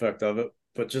placebo effect of it,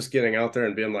 but just getting out there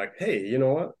and being like, hey, you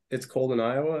know what? It's cold in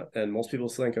Iowa, and most people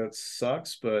think it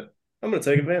sucks, but I'm going to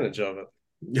take advantage of it.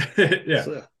 Yeah.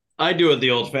 So, I do it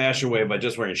the old-fashioned way by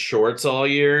just wearing shorts all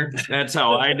year. That's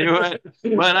how I do it.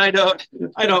 But I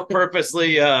don't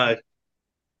purposely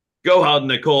go out in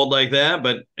the cold like that.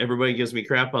 But everybody gives me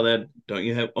crap on that. Don't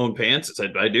you own pants? I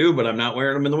said I do, but I'm not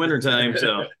wearing them in the wintertime.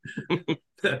 So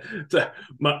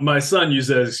my son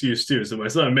used that excuse too. So my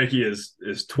son Mickey is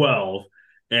 12,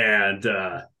 and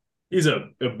he's a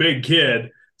big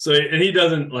kid. So and he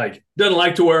doesn't like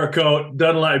to wear a coat.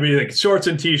 Doesn't like me like shorts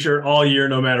and t-shirt all year,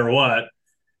 no matter what.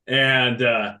 And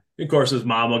of course, his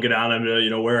mom will get on him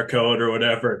to, wear a coat or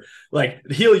whatever. Like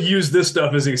he'll use this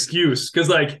stuff as an excuse because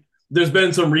like there's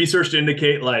been some research to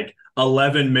indicate like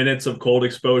 11 minutes of cold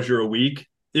exposure a week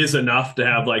is enough to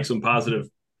have like some positive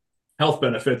health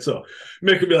benefits. So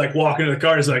Mick could be like walking to the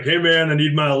car. He's like, hey man, I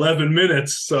need my 11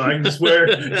 minutes so I can just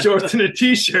wear shorts and a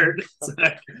t-shirt. It's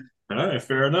like, all right,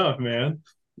 fair enough, man.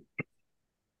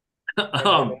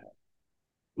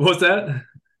 What's that?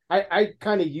 I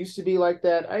kind of used to be like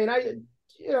that. I mean,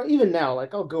 even now,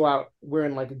 like I'll go out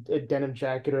wearing like a denim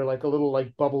jacket or like a little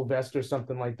like bubble vest or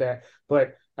something like that.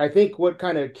 But I think what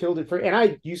kind of killed it and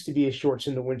I used to be a shorts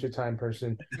in the wintertime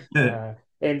person.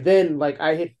 And then like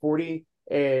I hit 40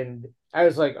 and I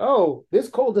was like, oh, this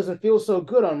cold doesn't feel so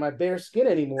good on my bare skin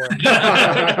anymore.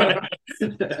 I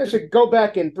should go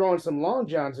back and throw in some long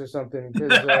johns or something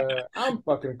because I'm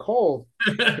fucking cold.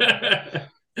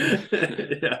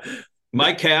 Yeah.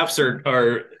 My calves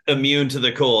are immune to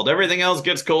the cold. Everything else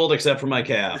gets cold except for my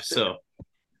calves. So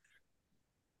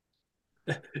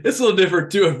it's a little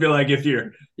different too. I feel like if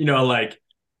you're, like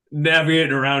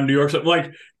navigating around New York, so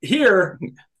like here,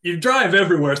 you drive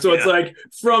everywhere. So it's like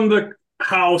from the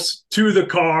house to the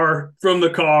car, from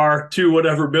the car to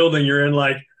whatever building you're in.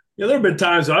 Like, there have been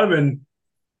times I'm in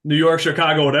New York,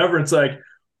 Chicago, whatever. It's like,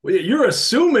 well, you're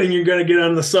assuming you're going to get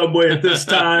on the subway at this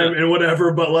time and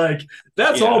whatever, but like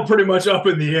that's all pretty much up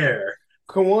in the air.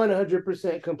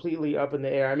 100% completely up in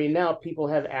the air. I mean, now people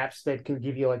have apps that can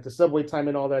give you like the subway time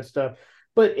and all that stuff,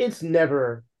 but it's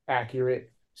never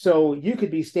accurate. So you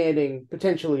could be standing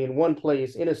potentially in one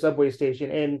place in a subway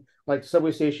station, and like the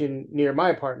subway station near my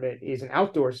apartment is an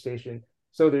outdoor station.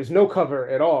 So there's no cover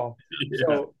at all. Yeah.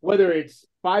 So whether it's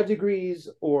 5 degrees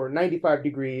or 95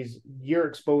 degrees, you're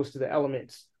exposed to the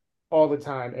elements all the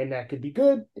time. And that could be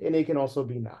good, and it can also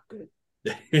be not good.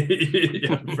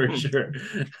 Yeah, for sure.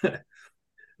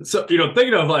 So,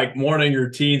 thinking of like morning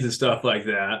routines and stuff like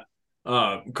that,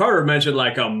 Carter mentioned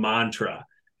like a mantra.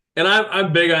 And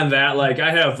I'm big on that. Like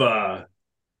I have,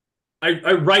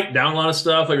 I write down a lot of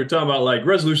stuff. Like you're talking about like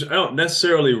resolution. I don't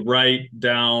necessarily write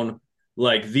down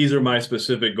like these are my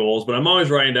specific goals, but I'm always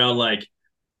writing down like,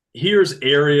 here's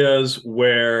areas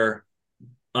where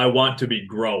I want to be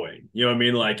growing. You know what I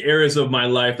mean? Like areas of my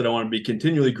life that I want to be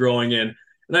continually growing in.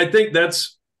 And I think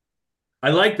I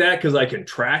like that because I can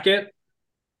track it.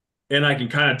 And I can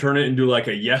kind of turn it into like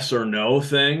a yes or no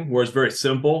thing where it's very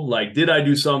simple. Like, did I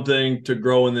do something to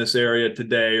grow in this area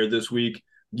today or this week?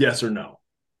 Yes or no.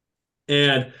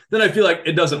 And then I feel like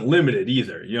it doesn't limit it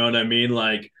either. You know what I mean?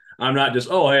 Like, I'm not just,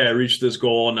 oh, hey, I reached this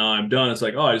goal and now I'm done. It's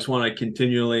like, oh, I just want to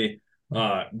continually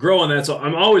grow in that. So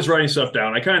I'm always writing stuff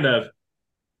down.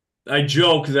 I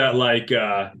joke that like,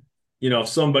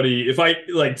 if I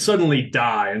like suddenly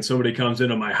die and somebody comes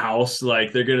into my house,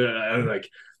 like they're going to like,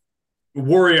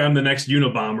 worry I'm the next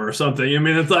Unabomber or something. I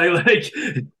mean, it's like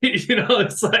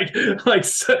it's like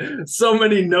so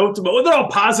many notes, but they're all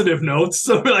positive notes.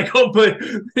 So we're like, hopefully,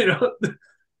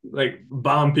 like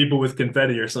bomb people with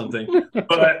confetti or something.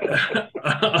 But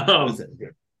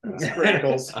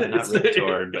Sprinkles. Not Rip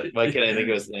Torn, but why can't I think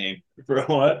of his name? For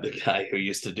what? The guy who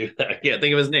used to do that. I can't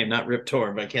think of his name. Not Rip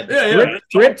Torn, but I can't.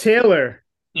 Rip Taylor.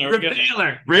 Rip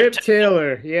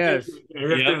Taylor, yes.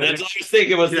 Yeah, that's what I was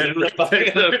thinking.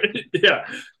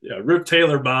 Rip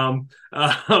Taylor bomb.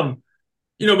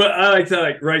 But I like to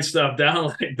like write stuff down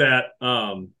like that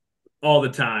all the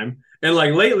time. And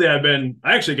like lately, I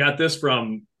actually got this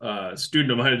from a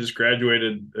student of mine who just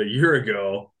graduated a year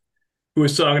ago, who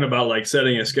was talking about like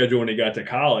setting a schedule when he got to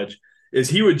college. Is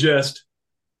he would just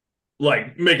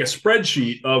like make a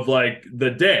spreadsheet of like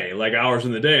the day, like hours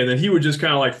in the day. And then he would just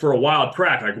kind of like for a while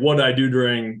track, like what did I do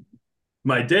during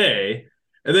my day?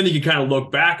 And then you could kind of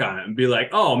look back on it and be like,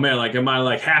 oh man, like, am I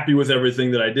like happy with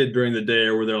everything that I did during the day?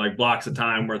 Or were there like blocks of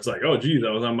time where it's like, oh geez, I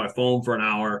was on my phone for an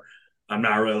hour. I'm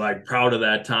not really like proud of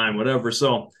that time, whatever.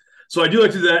 So I do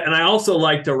like to do that. And I also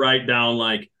like to write down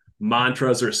like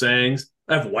mantras or sayings.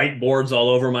 I have whiteboards all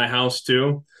over my house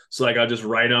too. So like I'll just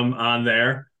write them on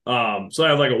there. So I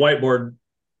have like a whiteboard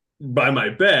by my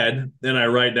bed and I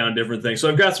write down different things. So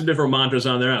I've got some different mantras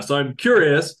on there now. So I'm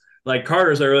curious, like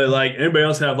Carter's I really like. Anybody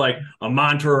else have like a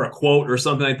mantra or a quote or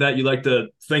something like that you like to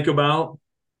think about?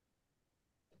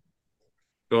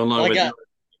 Go along with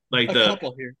like a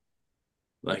couple here.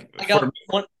 Like I got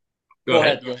one. Go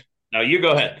ahead. No, you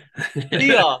go ahead.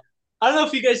 I don't know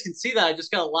if you guys can see that. I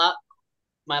just got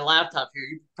my laptop here.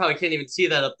 You probably can't even see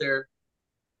that up there.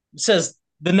 It says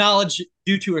the knowledge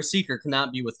due to a seeker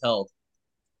cannot be withheld.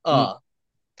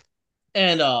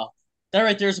 And that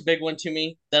right there is a big one to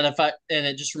me. And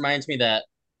it just reminds me that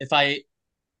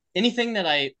anything that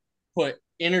I put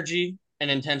energy and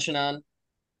intention on,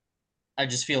 I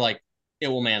just feel like it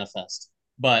will manifest.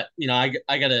 But I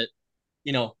gotta,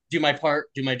 do my part,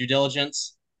 do my due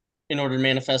diligence in order to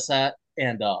manifest that.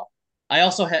 And I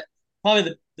also had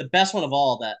probably the best one of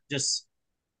all that just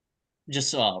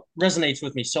resonates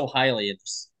with me so highly.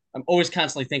 I'm always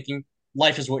constantly thinking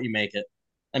life is what you make it.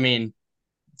 I mean,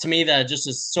 to me, that just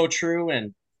is so true.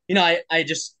 And, I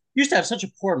just used to have such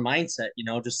a poor mindset,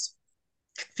 just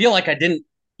feel like I didn't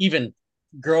even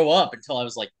grow up until I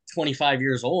was like 25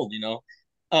 years old,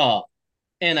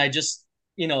 And I just,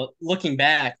 looking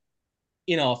back,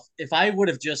 if I would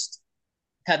have just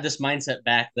had this mindset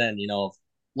back then,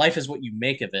 life is what you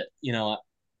make of it.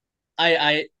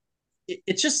 I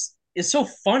it's just it's so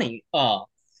funny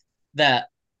that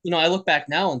I look back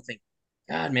now and think,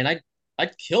 God, man,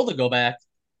 I'd kill to go back,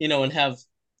 and have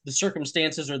the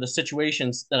circumstances or the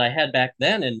situations that I had back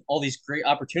then and all these great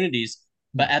opportunities.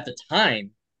 But at the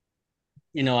time,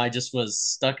 I just was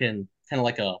stuck in kind of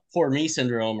like a poor me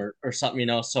syndrome or something,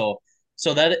 So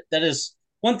that is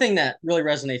one thing that really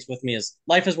resonates with me is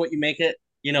life is what you make it.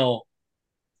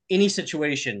 Any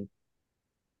situation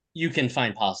you can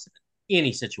find positive in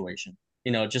any situation.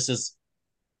 Just as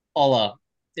all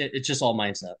it's just all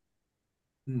mindset.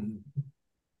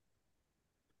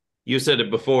 You said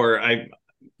it before.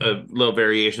 A little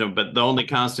variation of, but the only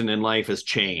constant in life is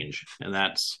change, and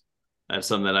that's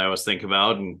something that I always think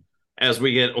about. And as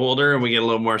we get older and we get a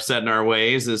little more set in our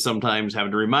ways, is sometimes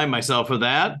having to remind myself of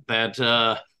that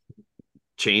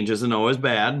change isn't always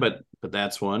bad, but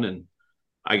that's one. And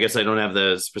I guess I don't have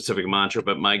the specific mantra,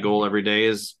 but my goal every day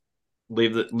is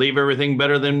leave everything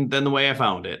better than the way I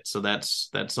found it. So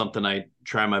that's something I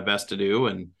try my best to do.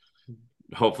 And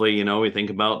hopefully, we think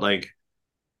about like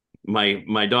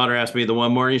my daughter asked me the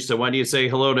one morning, she said, "Why do you say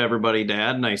hello to everybody,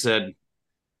 Dad?" And I said,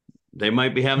 they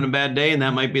might be having a bad day, and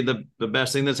that might be the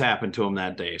best thing that's happened to them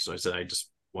that day. So I said, I just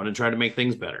want to try to make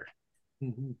things better.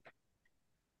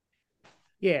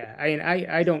 Yeah,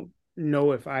 I don't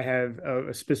know if I have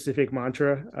a specific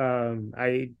mantra.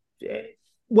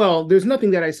 Well, there's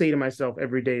nothing that I say to myself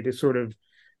every day to sort of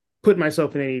put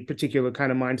myself in any particular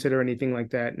kind of mindset or anything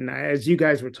like that. And as you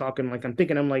guys were talking, like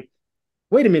I'm like,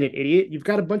 wait a minute, idiot! You've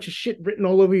got a bunch of shit written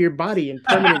all over your body in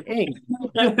permanent ink.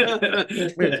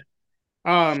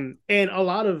 And a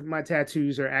lot of my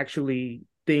tattoos are actually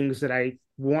things that I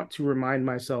want to remind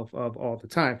myself of all the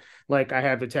time. Like I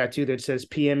have a tattoo that says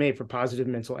PMA for positive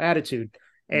mental attitude.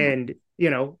 And,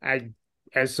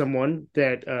 as someone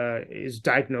that is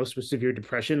diagnosed with severe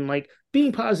depression, like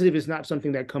being positive is not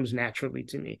something that comes naturally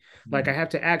to me. Like I have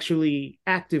to actually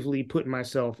actively put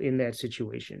myself in that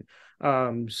situation.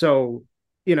 So,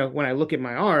 when I look at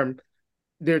my arm,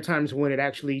 there are times when it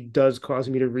actually does cause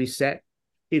me to reset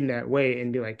in that way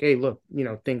and be like, hey, look,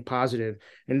 think positive.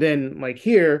 And then like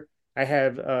here, I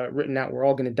have written out, we're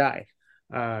all going to die,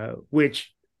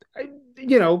 which,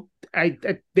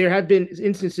 there have been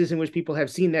instances in which people have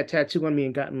seen that tattoo on me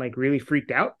and gotten like really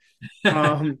freaked out.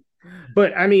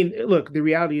 But I mean, look, the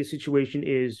reality of the situation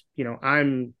is,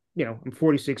 I'm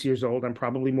 46 years old. I'm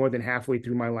probably more than halfway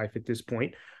through my life at this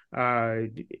point.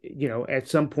 At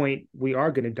some point we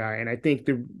are going to die. And I think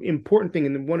the important thing,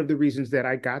 and one of the reasons that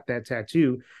I got that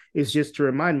tattoo is just to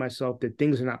remind myself that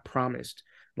things are not promised.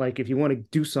 Like if you want to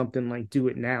do something, like do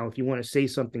it now. If you want to say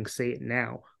something, say it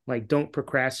now. Like don't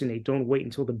procrastinate. Don't wait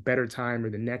until the better time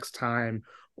or the next time,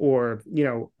 or,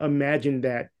 imagine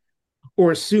that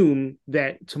or assume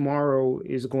that tomorrow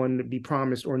is going to be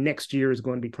promised or next year is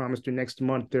going to be promised or next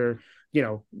month, or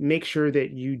make sure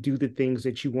that you do the things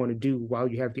that you want to do while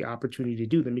you have the opportunity to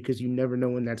do them, because you never know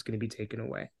when that's going to be taken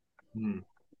away. No,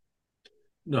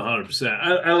 100%.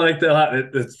 I like that a lot.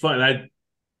 It's fun.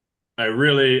 I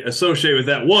really associate with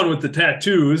that one with the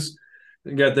tattoos.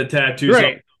 I got the tattoos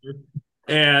right. up.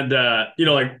 And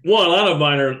like a lot of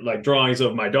mine are like drawings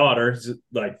of my daughter,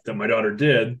 like that my daughter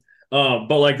did. But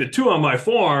like the two on my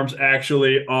forearms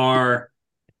actually are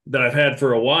that I've had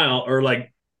for a while are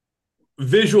like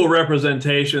visual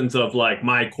representations of like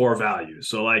my core values.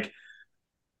 So like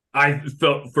I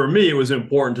felt for me it was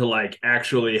important to like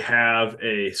actually have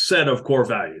a set of core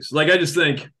values. Like I just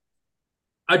think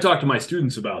I talk to my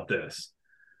students about this,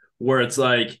 where it's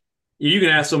like you can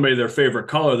ask somebody their favorite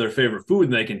color, their favorite food,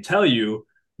 and they can tell you.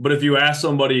 But if you ask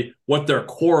somebody what their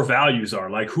core values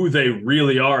are, like who they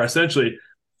really are, essentially,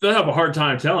 they'll have a hard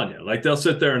time telling you. Like they'll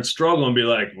sit there and struggle and be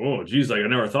like, "Oh, geez, like I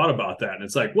never thought about that." And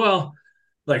it's like, well,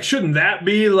 like shouldn't that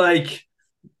be like,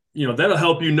 that'll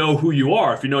help you know who you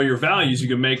are. If you know your values, you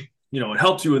can make, it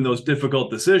helps you in those difficult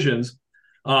decisions.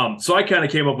 So I kind of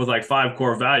came up with like 5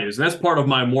 core values, and that's part of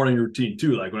my morning routine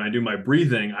too. Like when I do my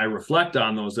breathing, I reflect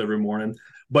on those every morning.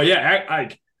 But yeah,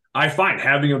 I find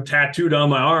having them tattooed on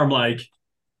my arm, like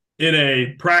in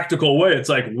a practical way, it's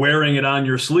like wearing it on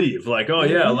your sleeve. Like, oh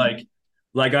yeah,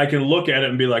 like I can look at it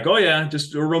and be like, oh yeah,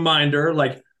 just a reminder.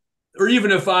 Like, or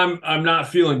even if I'm not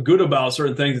feeling good about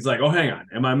certain things, it's like, oh, hang on,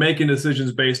 am I making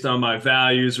decisions based on my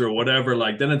values or whatever?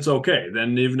 Like, then it's okay.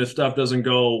 Then even if stuff doesn't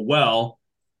go well,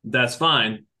 that's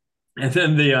fine. And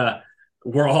then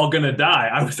we're all gonna die.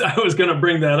 I was gonna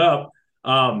bring that up.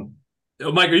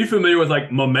 Mike, are you familiar with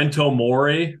like Memento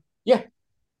Mori?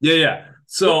 Yeah.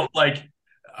 So like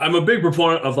I'm a big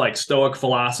proponent of like Stoic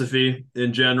philosophy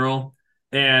in general.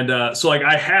 And so like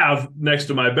I have next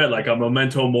to my bed like a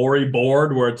memento mori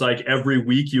board where it's like every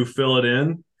week you fill it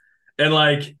in. And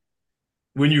like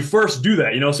when you first do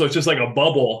that, so it's just like a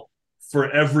bubble for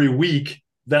every week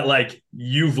that like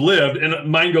you've lived.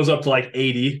 And mine goes up to like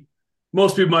 80.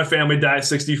 Most people in my family die at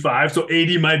 65, so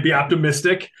 80 might be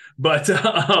optimistic, but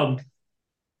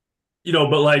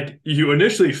but like you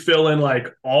initially fill in like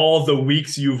all the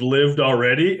weeks you've lived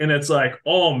already, and it's like,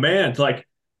 oh man,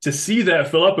 to see that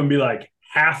fill up and be like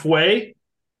halfway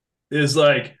is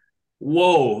like,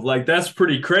 whoa, like that's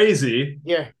pretty crazy.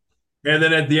 Yeah. And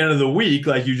then at the end of the week,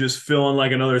 like you just fill in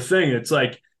like another thing. It's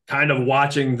like kind of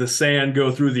watching the sand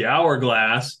go through the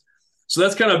hourglass. So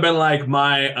that's kind of been like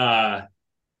my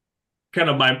kind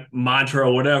of my mantra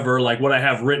or whatever. Like what I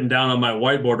have written down on my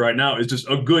whiteboard right now is just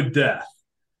a good death.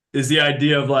 Is the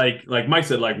idea of like Mike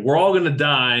said, like we're all gonna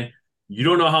die. You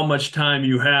don't know how much time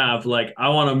you have. Like I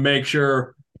want to make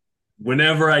sure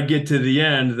whenever I get to the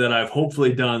end that I've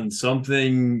hopefully done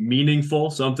something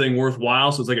meaningful, something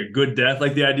worthwhile. So it's like a good death,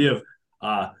 like the idea of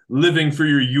living for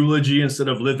your eulogy instead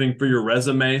of living for your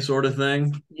resume sort of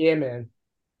thing. Yeah, man.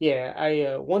 Yeah,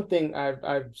 I one thing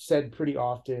I've said pretty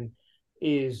often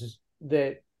is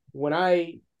that when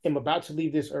I am about to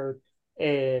leave this earth,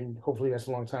 and hopefully that's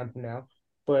a long time from now,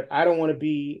 but I don't want to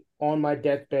be on my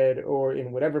deathbed or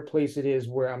in whatever place it is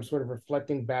where I'm sort of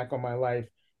reflecting back on my life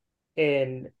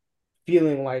and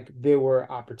feeling like there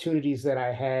were opportunities that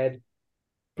I had,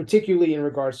 particularly in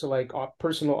regards to like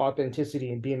personal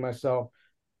authenticity and being myself,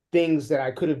 things that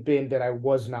I could have been that I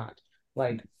was not.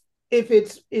 Like if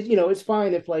it's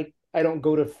fine if like I don't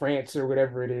go to France or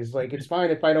whatever it is. Like it's fine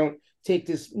if I don't take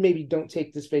this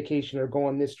vacation or go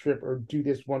on this trip or do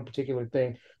this one particular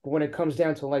thing. But when it comes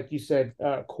down to, like you said,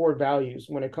 core values,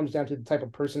 when it comes down to the type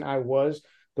of person I was,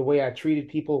 the way I treated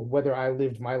people, whether I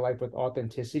lived my life with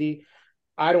authenticity,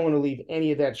 I don't want to leave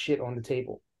any of that shit on the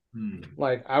table.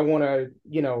 Like I want to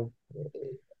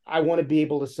be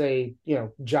able to say,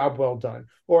 job well done,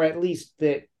 or at least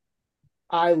that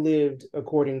I lived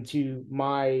according to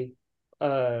my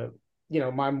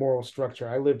my moral structure.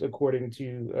 I lived according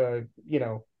to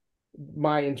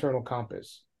my internal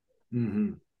compass.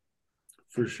 Mm-hmm.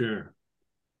 For sure.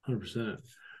 100%.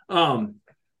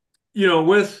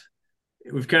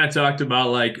 We've kind of talked about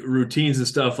like routines and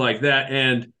stuff like that.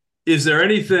 And is there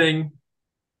anything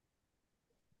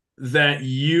that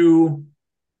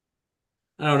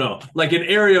I don't know, like an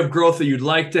area of growth that you'd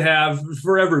like to have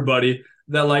for everybody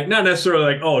that like, not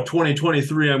necessarily like, oh,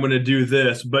 2023, I'm going to do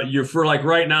this, but you're for like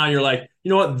right now, you're like, you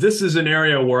know what, this is an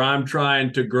area where I'm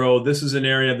trying to grow. This is an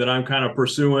area that I'm kind of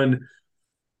pursuing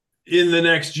in the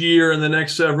next year, in the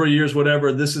next several years,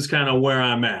 whatever. This is kind of where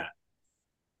I'm at.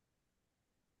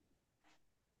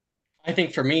 I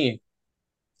think for me,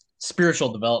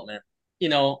 spiritual development,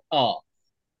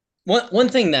 one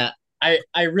thing that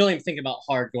I really am thinking about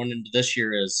hard going into this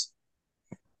year is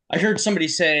I heard somebody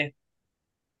say,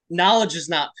 knowledge is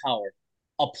not power.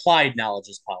 Applied knowledge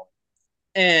is power.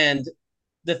 And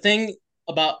the thing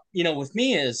about, with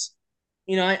me is,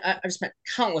 I've spent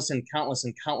countless and countless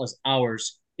and countless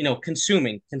hours,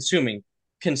 consuming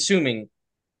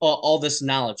all this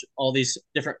knowledge, all these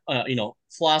different,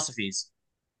 philosophies.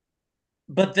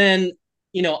 But then,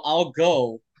 I'll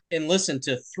go and listen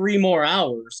to 3 more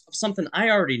hours of something I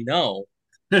already know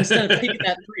instead of taking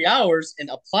that 3 hours and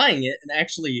applying it and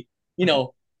actually,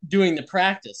 doing the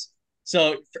practice.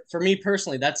 So for me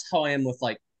personally, that's how I am with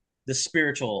like the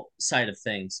spiritual side of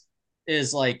things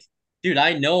is like, dude,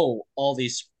 I know all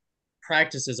these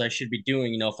practices I should be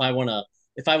doing, if I want to,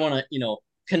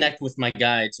 connect with my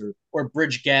guides or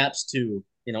bridge gaps to,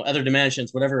 other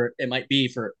dimensions, whatever it might be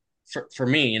for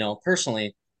me,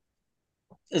 personally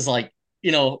is like,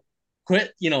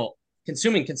 quit,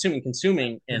 consuming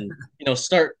and,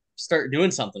 start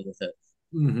doing something with it.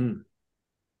 Mm-hmm.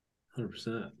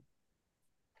 100%.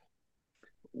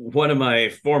 One of my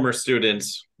former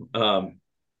students, I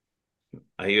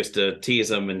used to tease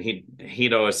him, and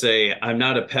he'd always say, "I'm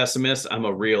not a pessimist, I'm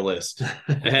a realist,"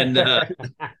 and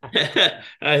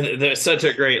there's such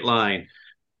a great line.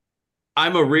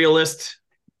 I'm a realist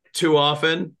too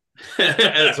often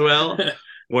as well,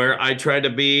 where I try to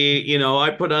be, I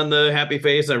put on the happy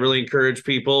face, I really encourage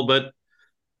people, but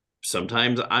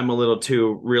sometimes I'm a little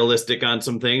too realistic on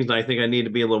some things, and I think I need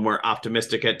to be a little more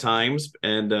optimistic at times.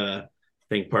 And I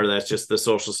think part of that's just the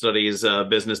social studies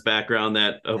business background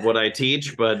of what I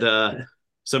teach. But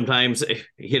sometimes,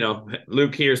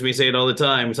 Luke hears me say it all the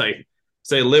time. It's like,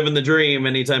 say, living the dream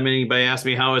anytime anybody asks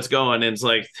me how it's going. And it's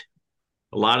like,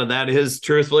 a lot of that is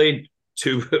truthfully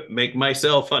to make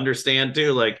myself understand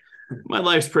too, like, my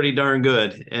life's pretty darn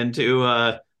good, and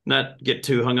to not get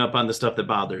too hung up on the stuff that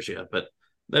bothers you. But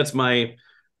that's my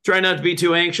try not to be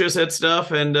too anxious at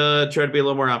stuff, and try to be a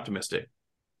little more optimistic.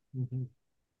 Mm-hmm.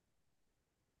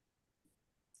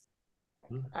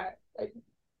 I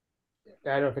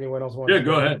don't know if anyone else wants. Yeah,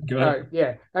 go ahead. Go ahead.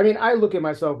 Yeah, I mean, I look at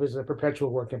myself as a perpetual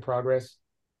work in progress.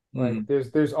 Like,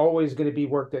 there's always going to be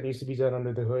work that needs to be done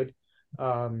under the hood.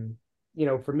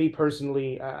 For me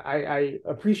personally, I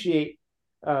appreciate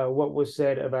what was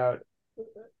said about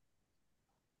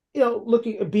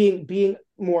being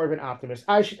more of an optimist.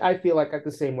 I feel like I'm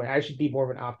the same way. I should be more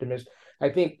of an optimist. I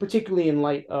think particularly in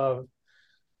light of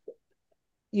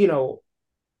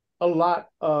a lot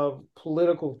of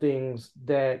political things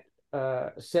that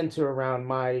center around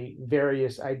my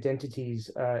various identities.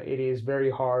 It is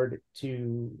very hard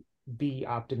to be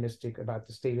optimistic about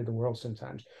the state of the world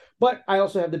sometimes. But I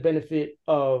also have the benefit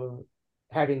of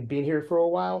having been here for a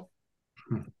while.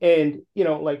 And,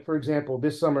 like, for example,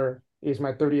 this summer is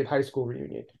my 30th high school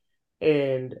reunion.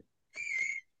 And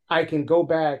I can go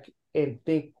back and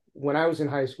think when I was in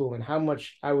high school and how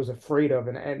much I was afraid of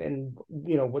and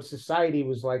what society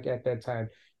was like at that time.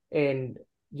 And,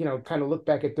 kind of look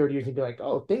back at 30 years and be like,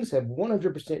 oh, things have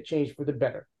 100% changed for the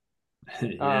better.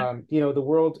 Yeah. The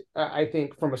world, I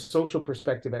think from a social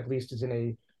perspective, at least it's in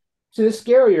a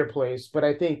scarier place. But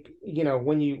I think,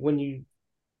 when you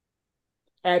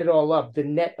add it all up, the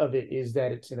net of it is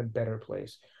that it's in a better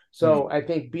place. So I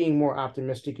think being more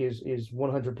optimistic is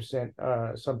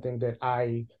 100% something that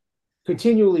I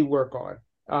continually work on.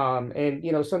 And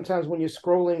sometimes when you're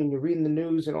scrolling and you're reading the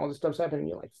news and all this stuff's happening,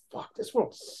 you're like, fuck, this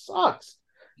world sucks.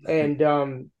 And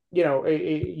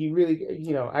you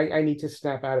really, I need to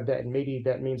snap out of that, and maybe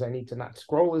that means I need to not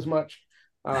scroll as much.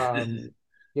 Because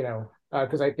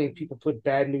I think people put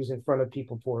bad news in front of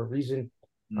people for a reason.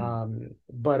 There's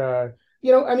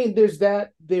that.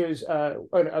 There's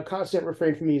a constant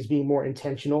refrain for me is being more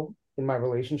intentional in my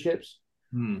relationships.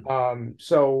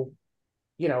 So,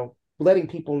 letting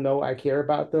people know I care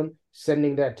about them,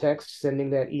 sending that text, sending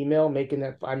that email, making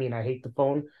that. I mean, I hate the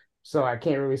phone, so I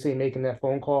can't really say making that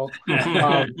phone call.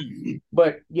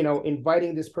 But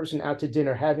inviting this person out to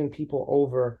dinner, having people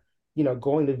over,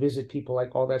 going to visit people,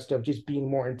 like all that stuff, just being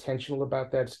more intentional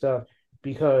about that stuff.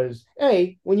 Because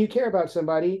when you care about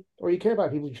somebody or you care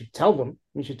about people, you should tell them.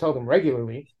 You should tell them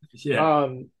regularly. Yeah.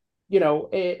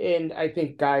 And I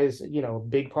think guys, a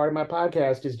big part of my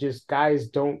podcast is just guys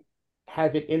don't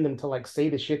have it in them to like say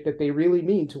the shit that they really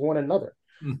mean to one another.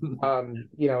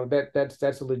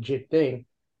 That's a legit thing.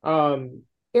 And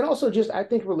also just I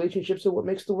think relationships are what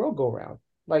makes the world go round.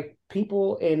 Like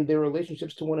people and their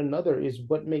relationships to one another is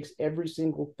what makes every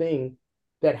single thing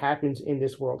that happens in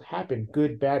this world happen,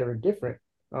 good, bad, or indifferent.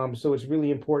 So it's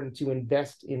really important to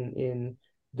invest in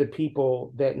the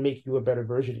people that make you a better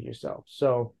version of yourself.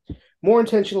 So more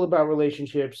intentional about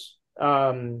relationships,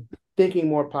 thinking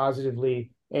more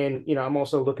positively. And, I'm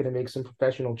also looking to make some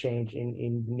professional change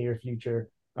in the near future,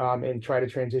 and try to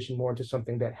transition more into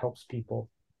something that helps people.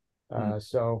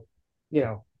 So,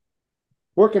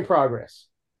 work in progress.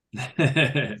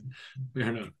 Fair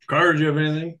enough. Carter, do you have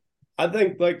anything? I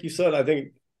think, like you said, I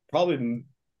think probably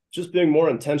just being more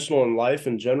intentional in life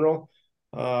in general.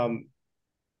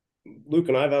 Luke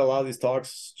and I have had a lot of these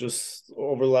talks just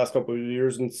over the last couple of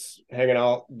years and hanging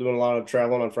out, doing a lot of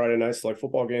traveling on Friday nights, like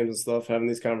football games and stuff, having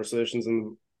these conversations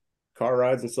and car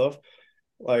rides and stuff.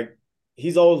 Like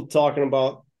he's always talking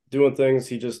about doing things.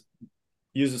 He just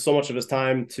uses so much of his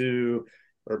time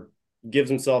or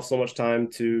gives himself so much time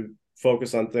to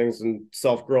focus on things and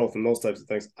self-growth and those types of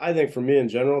things. I think for me in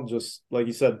general, just like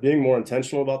you said, being more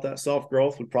intentional about that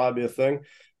self-growth would probably be a thing.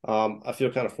 I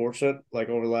feel kind of fortunate, like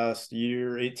over the last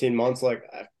year, 18 months, like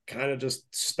I kind of just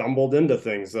stumbled into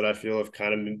things that I feel have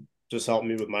kind of just helped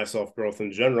me with my self-growth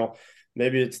in general.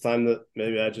 Maybe it's time that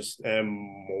maybe I just am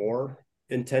more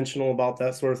intentional about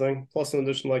that sort of thing. Plus, in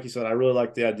addition, like you said, I really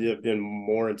like the idea of being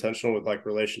more intentional with like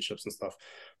relationships and stuff.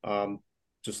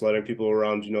 Just letting people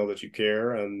around you know that you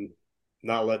care and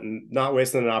not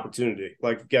wasting an opportunity.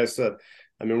 Like you guys said,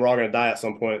 I mean, we're all going to die at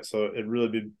some point. So it'd really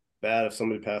be bad if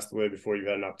somebody passed away before you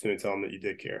had an opportunity to tell them that you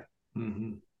did care.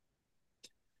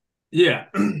 Yeah,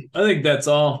 I think that's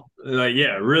all.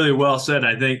 Really well said.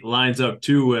 I think lines up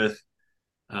too with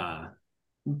kind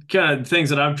of things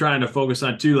that I'm trying to focus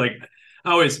on too. Like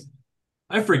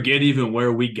I forget even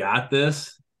where we got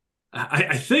this.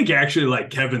 I think actually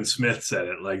like Kevin Smith said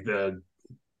it, like the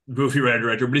movie writer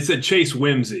director, but he said chase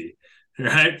whimsy.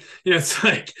 Right. It's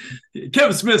like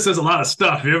Kevin Smith says a lot of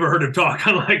stuff. Have you ever heard him talk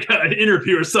on like an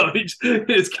interview or something?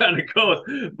 It's kind of cool.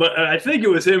 But I think it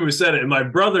was him who said it. And my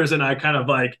brothers and I kind of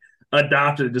like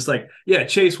adopted it, just like, yeah,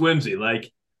 chase whimsy.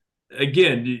 Like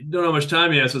again, you don't know how much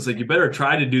time you have, so it's like you better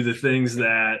try to do the things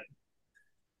that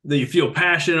you feel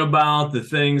passionate about, the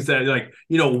things that, like,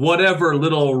 you know, whatever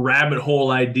little rabbit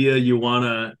hole idea you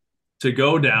want to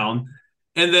go down.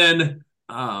 And then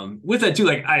with that too,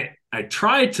 like I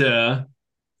try to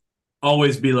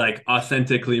always be like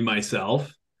authentically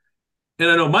myself. And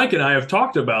I know Mike and I have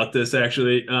talked about this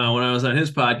actually when I was on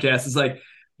his podcast. It's like,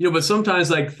 you know, but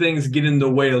sometimes like things get in the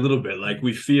way a little bit. Like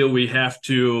we feel we have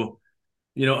to,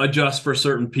 you know, adjust for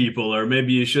certain people, or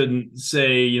maybe you shouldn't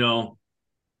say, you know,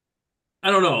 I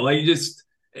don't know, like you just,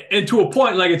 and to a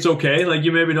point, like it's okay. Like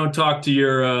you maybe don't talk to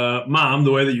your mom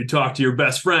the way that you talk to your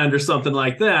best friend or something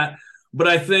like that. But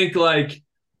I think like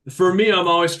for me, I'm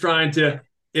always trying to,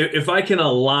 if I can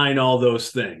align all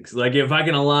those things, like if I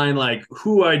can align like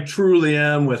who I truly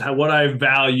am with what I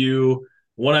value,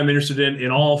 what I'm interested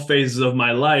in all phases of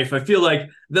my life, I feel like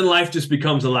then life just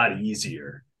becomes a lot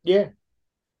easier. Yeah.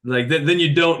 Like then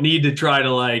you don't need to try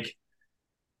to like,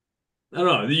 I don't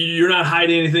know. You're not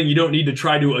hiding anything. You don't need to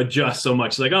try to adjust so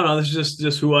much. Like, oh no, this is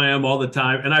just who I am all the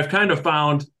time. And I've kind of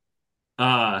found,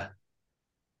 and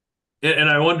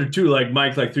I wonder too, like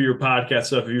Mike, like through your podcast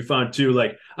stuff, have you found too,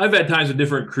 like I've had times with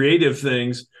different creative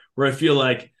things where I feel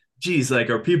like, geez, like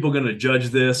are people going to judge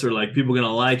this, or like people going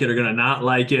to like it or going to not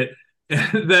like it?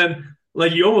 And then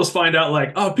like you almost find out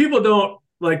like, oh, people don't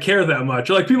like care that much,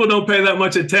 or like people don't pay that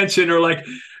much attention, or like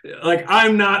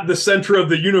I'm not the center of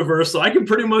the universe, so I can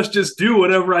pretty much just do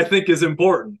whatever I think is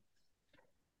important.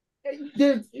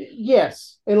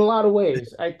 Yes, in a lot of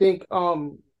ways. I think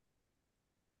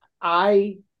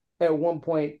I at one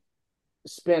point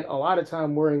spent a lot of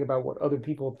time worrying about what other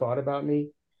people thought about me.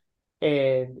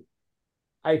 And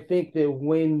I think that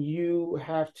when you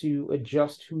have to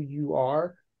adjust who you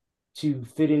are to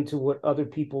fit into what other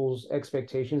people's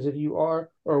expectations of you are,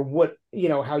 or what, you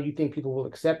know, how you think people will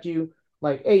accept you,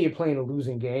 like, A, you're playing a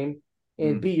losing game,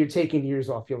 and B, you're taking years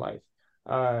off your life.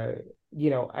 You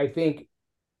know, I think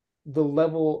the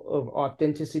level of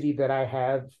authenticity that I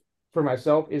have for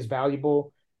myself is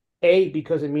valuable. A,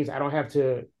 because it means I don't have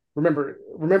to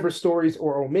remember stories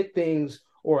or omit things,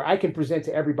 or I can present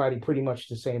to everybody pretty much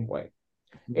the same way.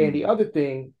 And the other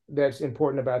thing that's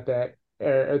important about that,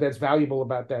 or that's valuable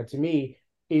about that to me,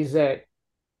 is that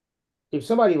if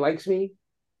somebody likes me,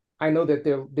 I know that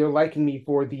they're liking me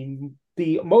for the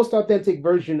most authentic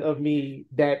version of me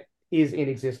that is in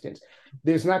existence.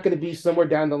 There's not going to be somewhere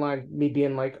down the line me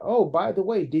being like, oh, by the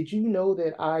way, did you know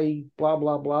that I blah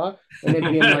blah blah, and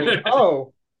then being like,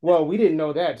 oh, well, we didn't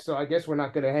know that, so I guess we're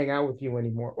not going to hang out with you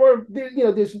anymore. Or you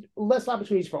know, there's less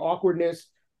opportunities for awkwardness.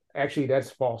 Actually, that's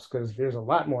false, because there's a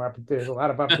lot of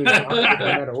opportunities no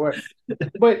matter what.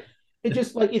 But it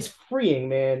just like it's freeing,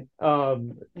 man.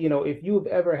 You know, if you've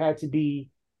ever had to be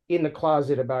in the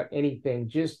closet about anything,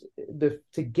 just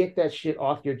to get that shit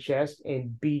off your chest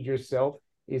and be yourself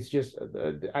is just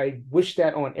I wish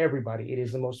that on everybody. It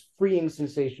is the most freeing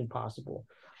sensation possible.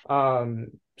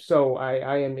 So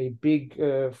I am a big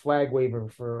flag waver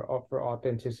for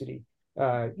authenticity.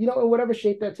 You know, in whatever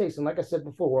shape that takes. And like I said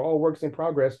before, we're all works in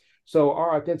progress. So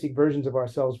our authentic versions of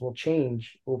ourselves will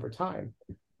change over time.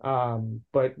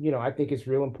 But you know, I think it's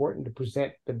real important to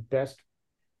present the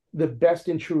best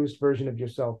and truest version of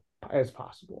yourself as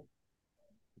possible.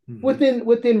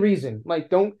 Within reason. Like,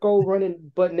 don't go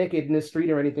running butt naked in the street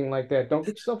or anything like that. Don't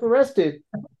get yourself arrested.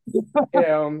 You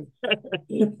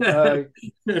know,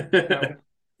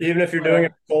 even if you're doing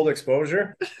it cold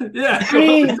exposure. Yeah. I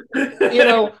mean, you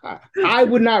know, I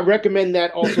would not recommend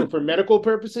that also for medical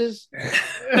purposes.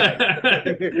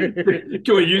 Can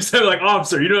you say like,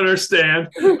 officer, you don't understand.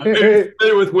 I'm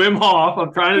familiar with Wim Hof.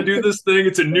 I'm trying to do this thing.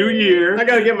 It's a new year. I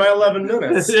got to get my 11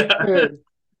 minutes. Yeah.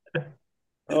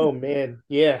 Oh man,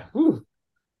 yeah.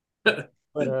 But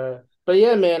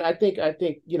yeah, man, I think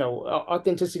you know,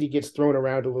 authenticity gets thrown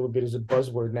around a little bit as a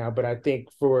buzzword now, but I think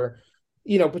for,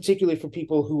 you know, particularly for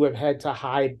people who have had to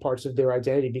hide parts of their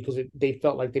identity because they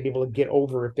felt like they'd be able to get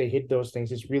over if they hid those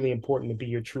things, it's really important to be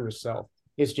your truest self.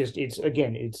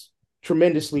 It's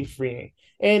tremendously freeing.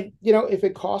 And, you know, if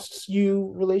it costs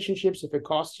you relationships, if it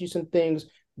costs you some things,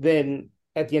 then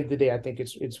at the end of the day, I think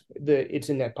it's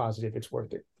a net positive. It's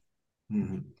worth it.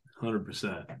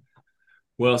 100%.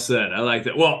 Well said. I like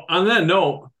that. Well, on that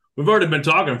note, we've already been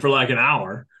talking for like an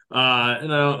hour.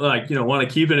 And I don't want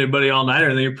to keep anybody all night or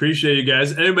anything. Appreciate you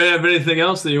guys. Anybody have anything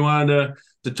else that you wanted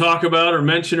to talk about or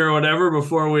mention or whatever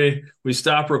before we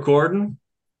stop recording?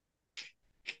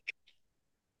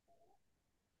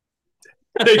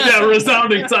 Take that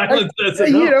resounding silence.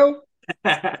 You know,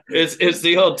 It's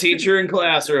the old teacher in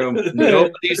classroom.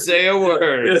 Nobody say a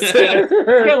word.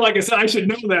 Yeah, like I said, I should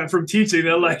know that from teaching.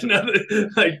 They're like,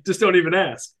 like just don't even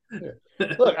ask.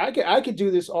 Look, I could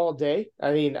do this all day.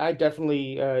 I mean, I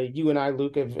definitely, you and I,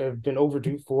 Luke, have been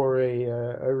overdue for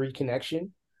a reconnection.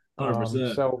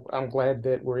 100%. So I'm glad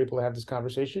that we're able to have this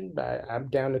conversation. I'm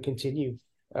down to continue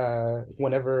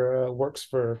whenever works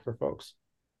for folks.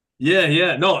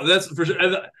 Yeah. No, that's for sure.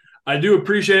 I do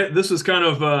appreciate it. This is kind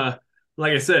of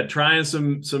like I said, trying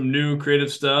some new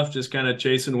creative stuff, just kind of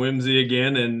chasing whimsy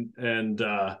again, and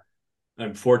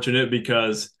I'm fortunate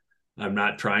because I'm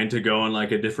not trying to go in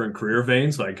like a different career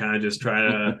vein, so I kind of just try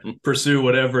to pursue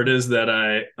whatever it is that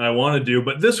I want to do.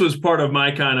 But this was part of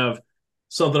my kind of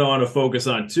something I want to focus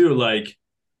on too. Like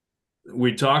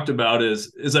we talked about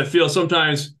is I feel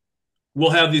sometimes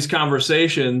we'll have these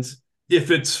conversations if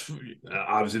it's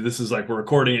obviously this is like we're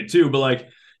recording it too, but like,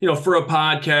 you know, for a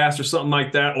podcast or something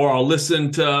like that, or I'll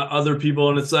listen to other people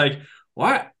and it's like,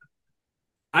 what?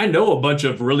 I know a bunch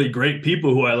of really great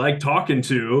people who I like talking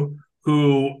to,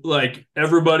 who like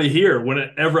everybody here,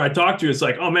 whenever I talk to you, it's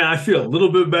like, oh man, I feel a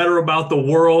little bit better about the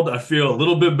world. I feel a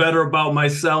little bit better about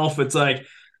myself. It's like,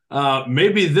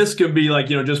 maybe this can be like,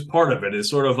 you know, just part of it is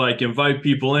sort of like invite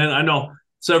people in. I know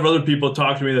several other people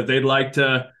talk to me that they'd like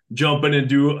to jump in and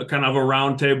do a kind of a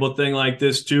round table thing like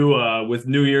this too. With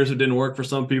New Year's, it didn't work for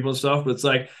some people and stuff, but it's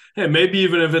like, hey, maybe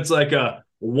even if it's like a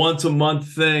once a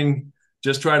month thing,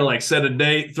 just try to like set a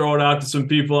date, throw it out to some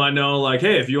people I know, like,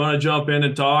 hey, if you want to jump in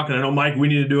and talk, and I know, Mike, we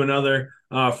need to do another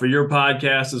for your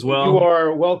podcast as well. You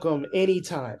are welcome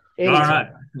anytime. All right.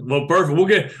 Well, perfect.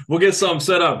 We'll get something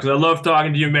set up because I love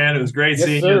talking to you, man. It was great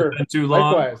seeing you. It's been too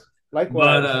long.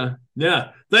 Likewise. But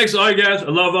yeah, thanks all you guys. I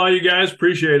love all you guys.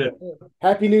 Appreciate it.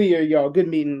 Happy New Year, y'all. Good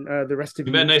meeting the rest of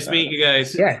you. Nice meeting you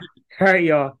guys. Yeah. All right,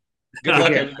 y'all. Good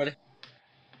luck, everybody.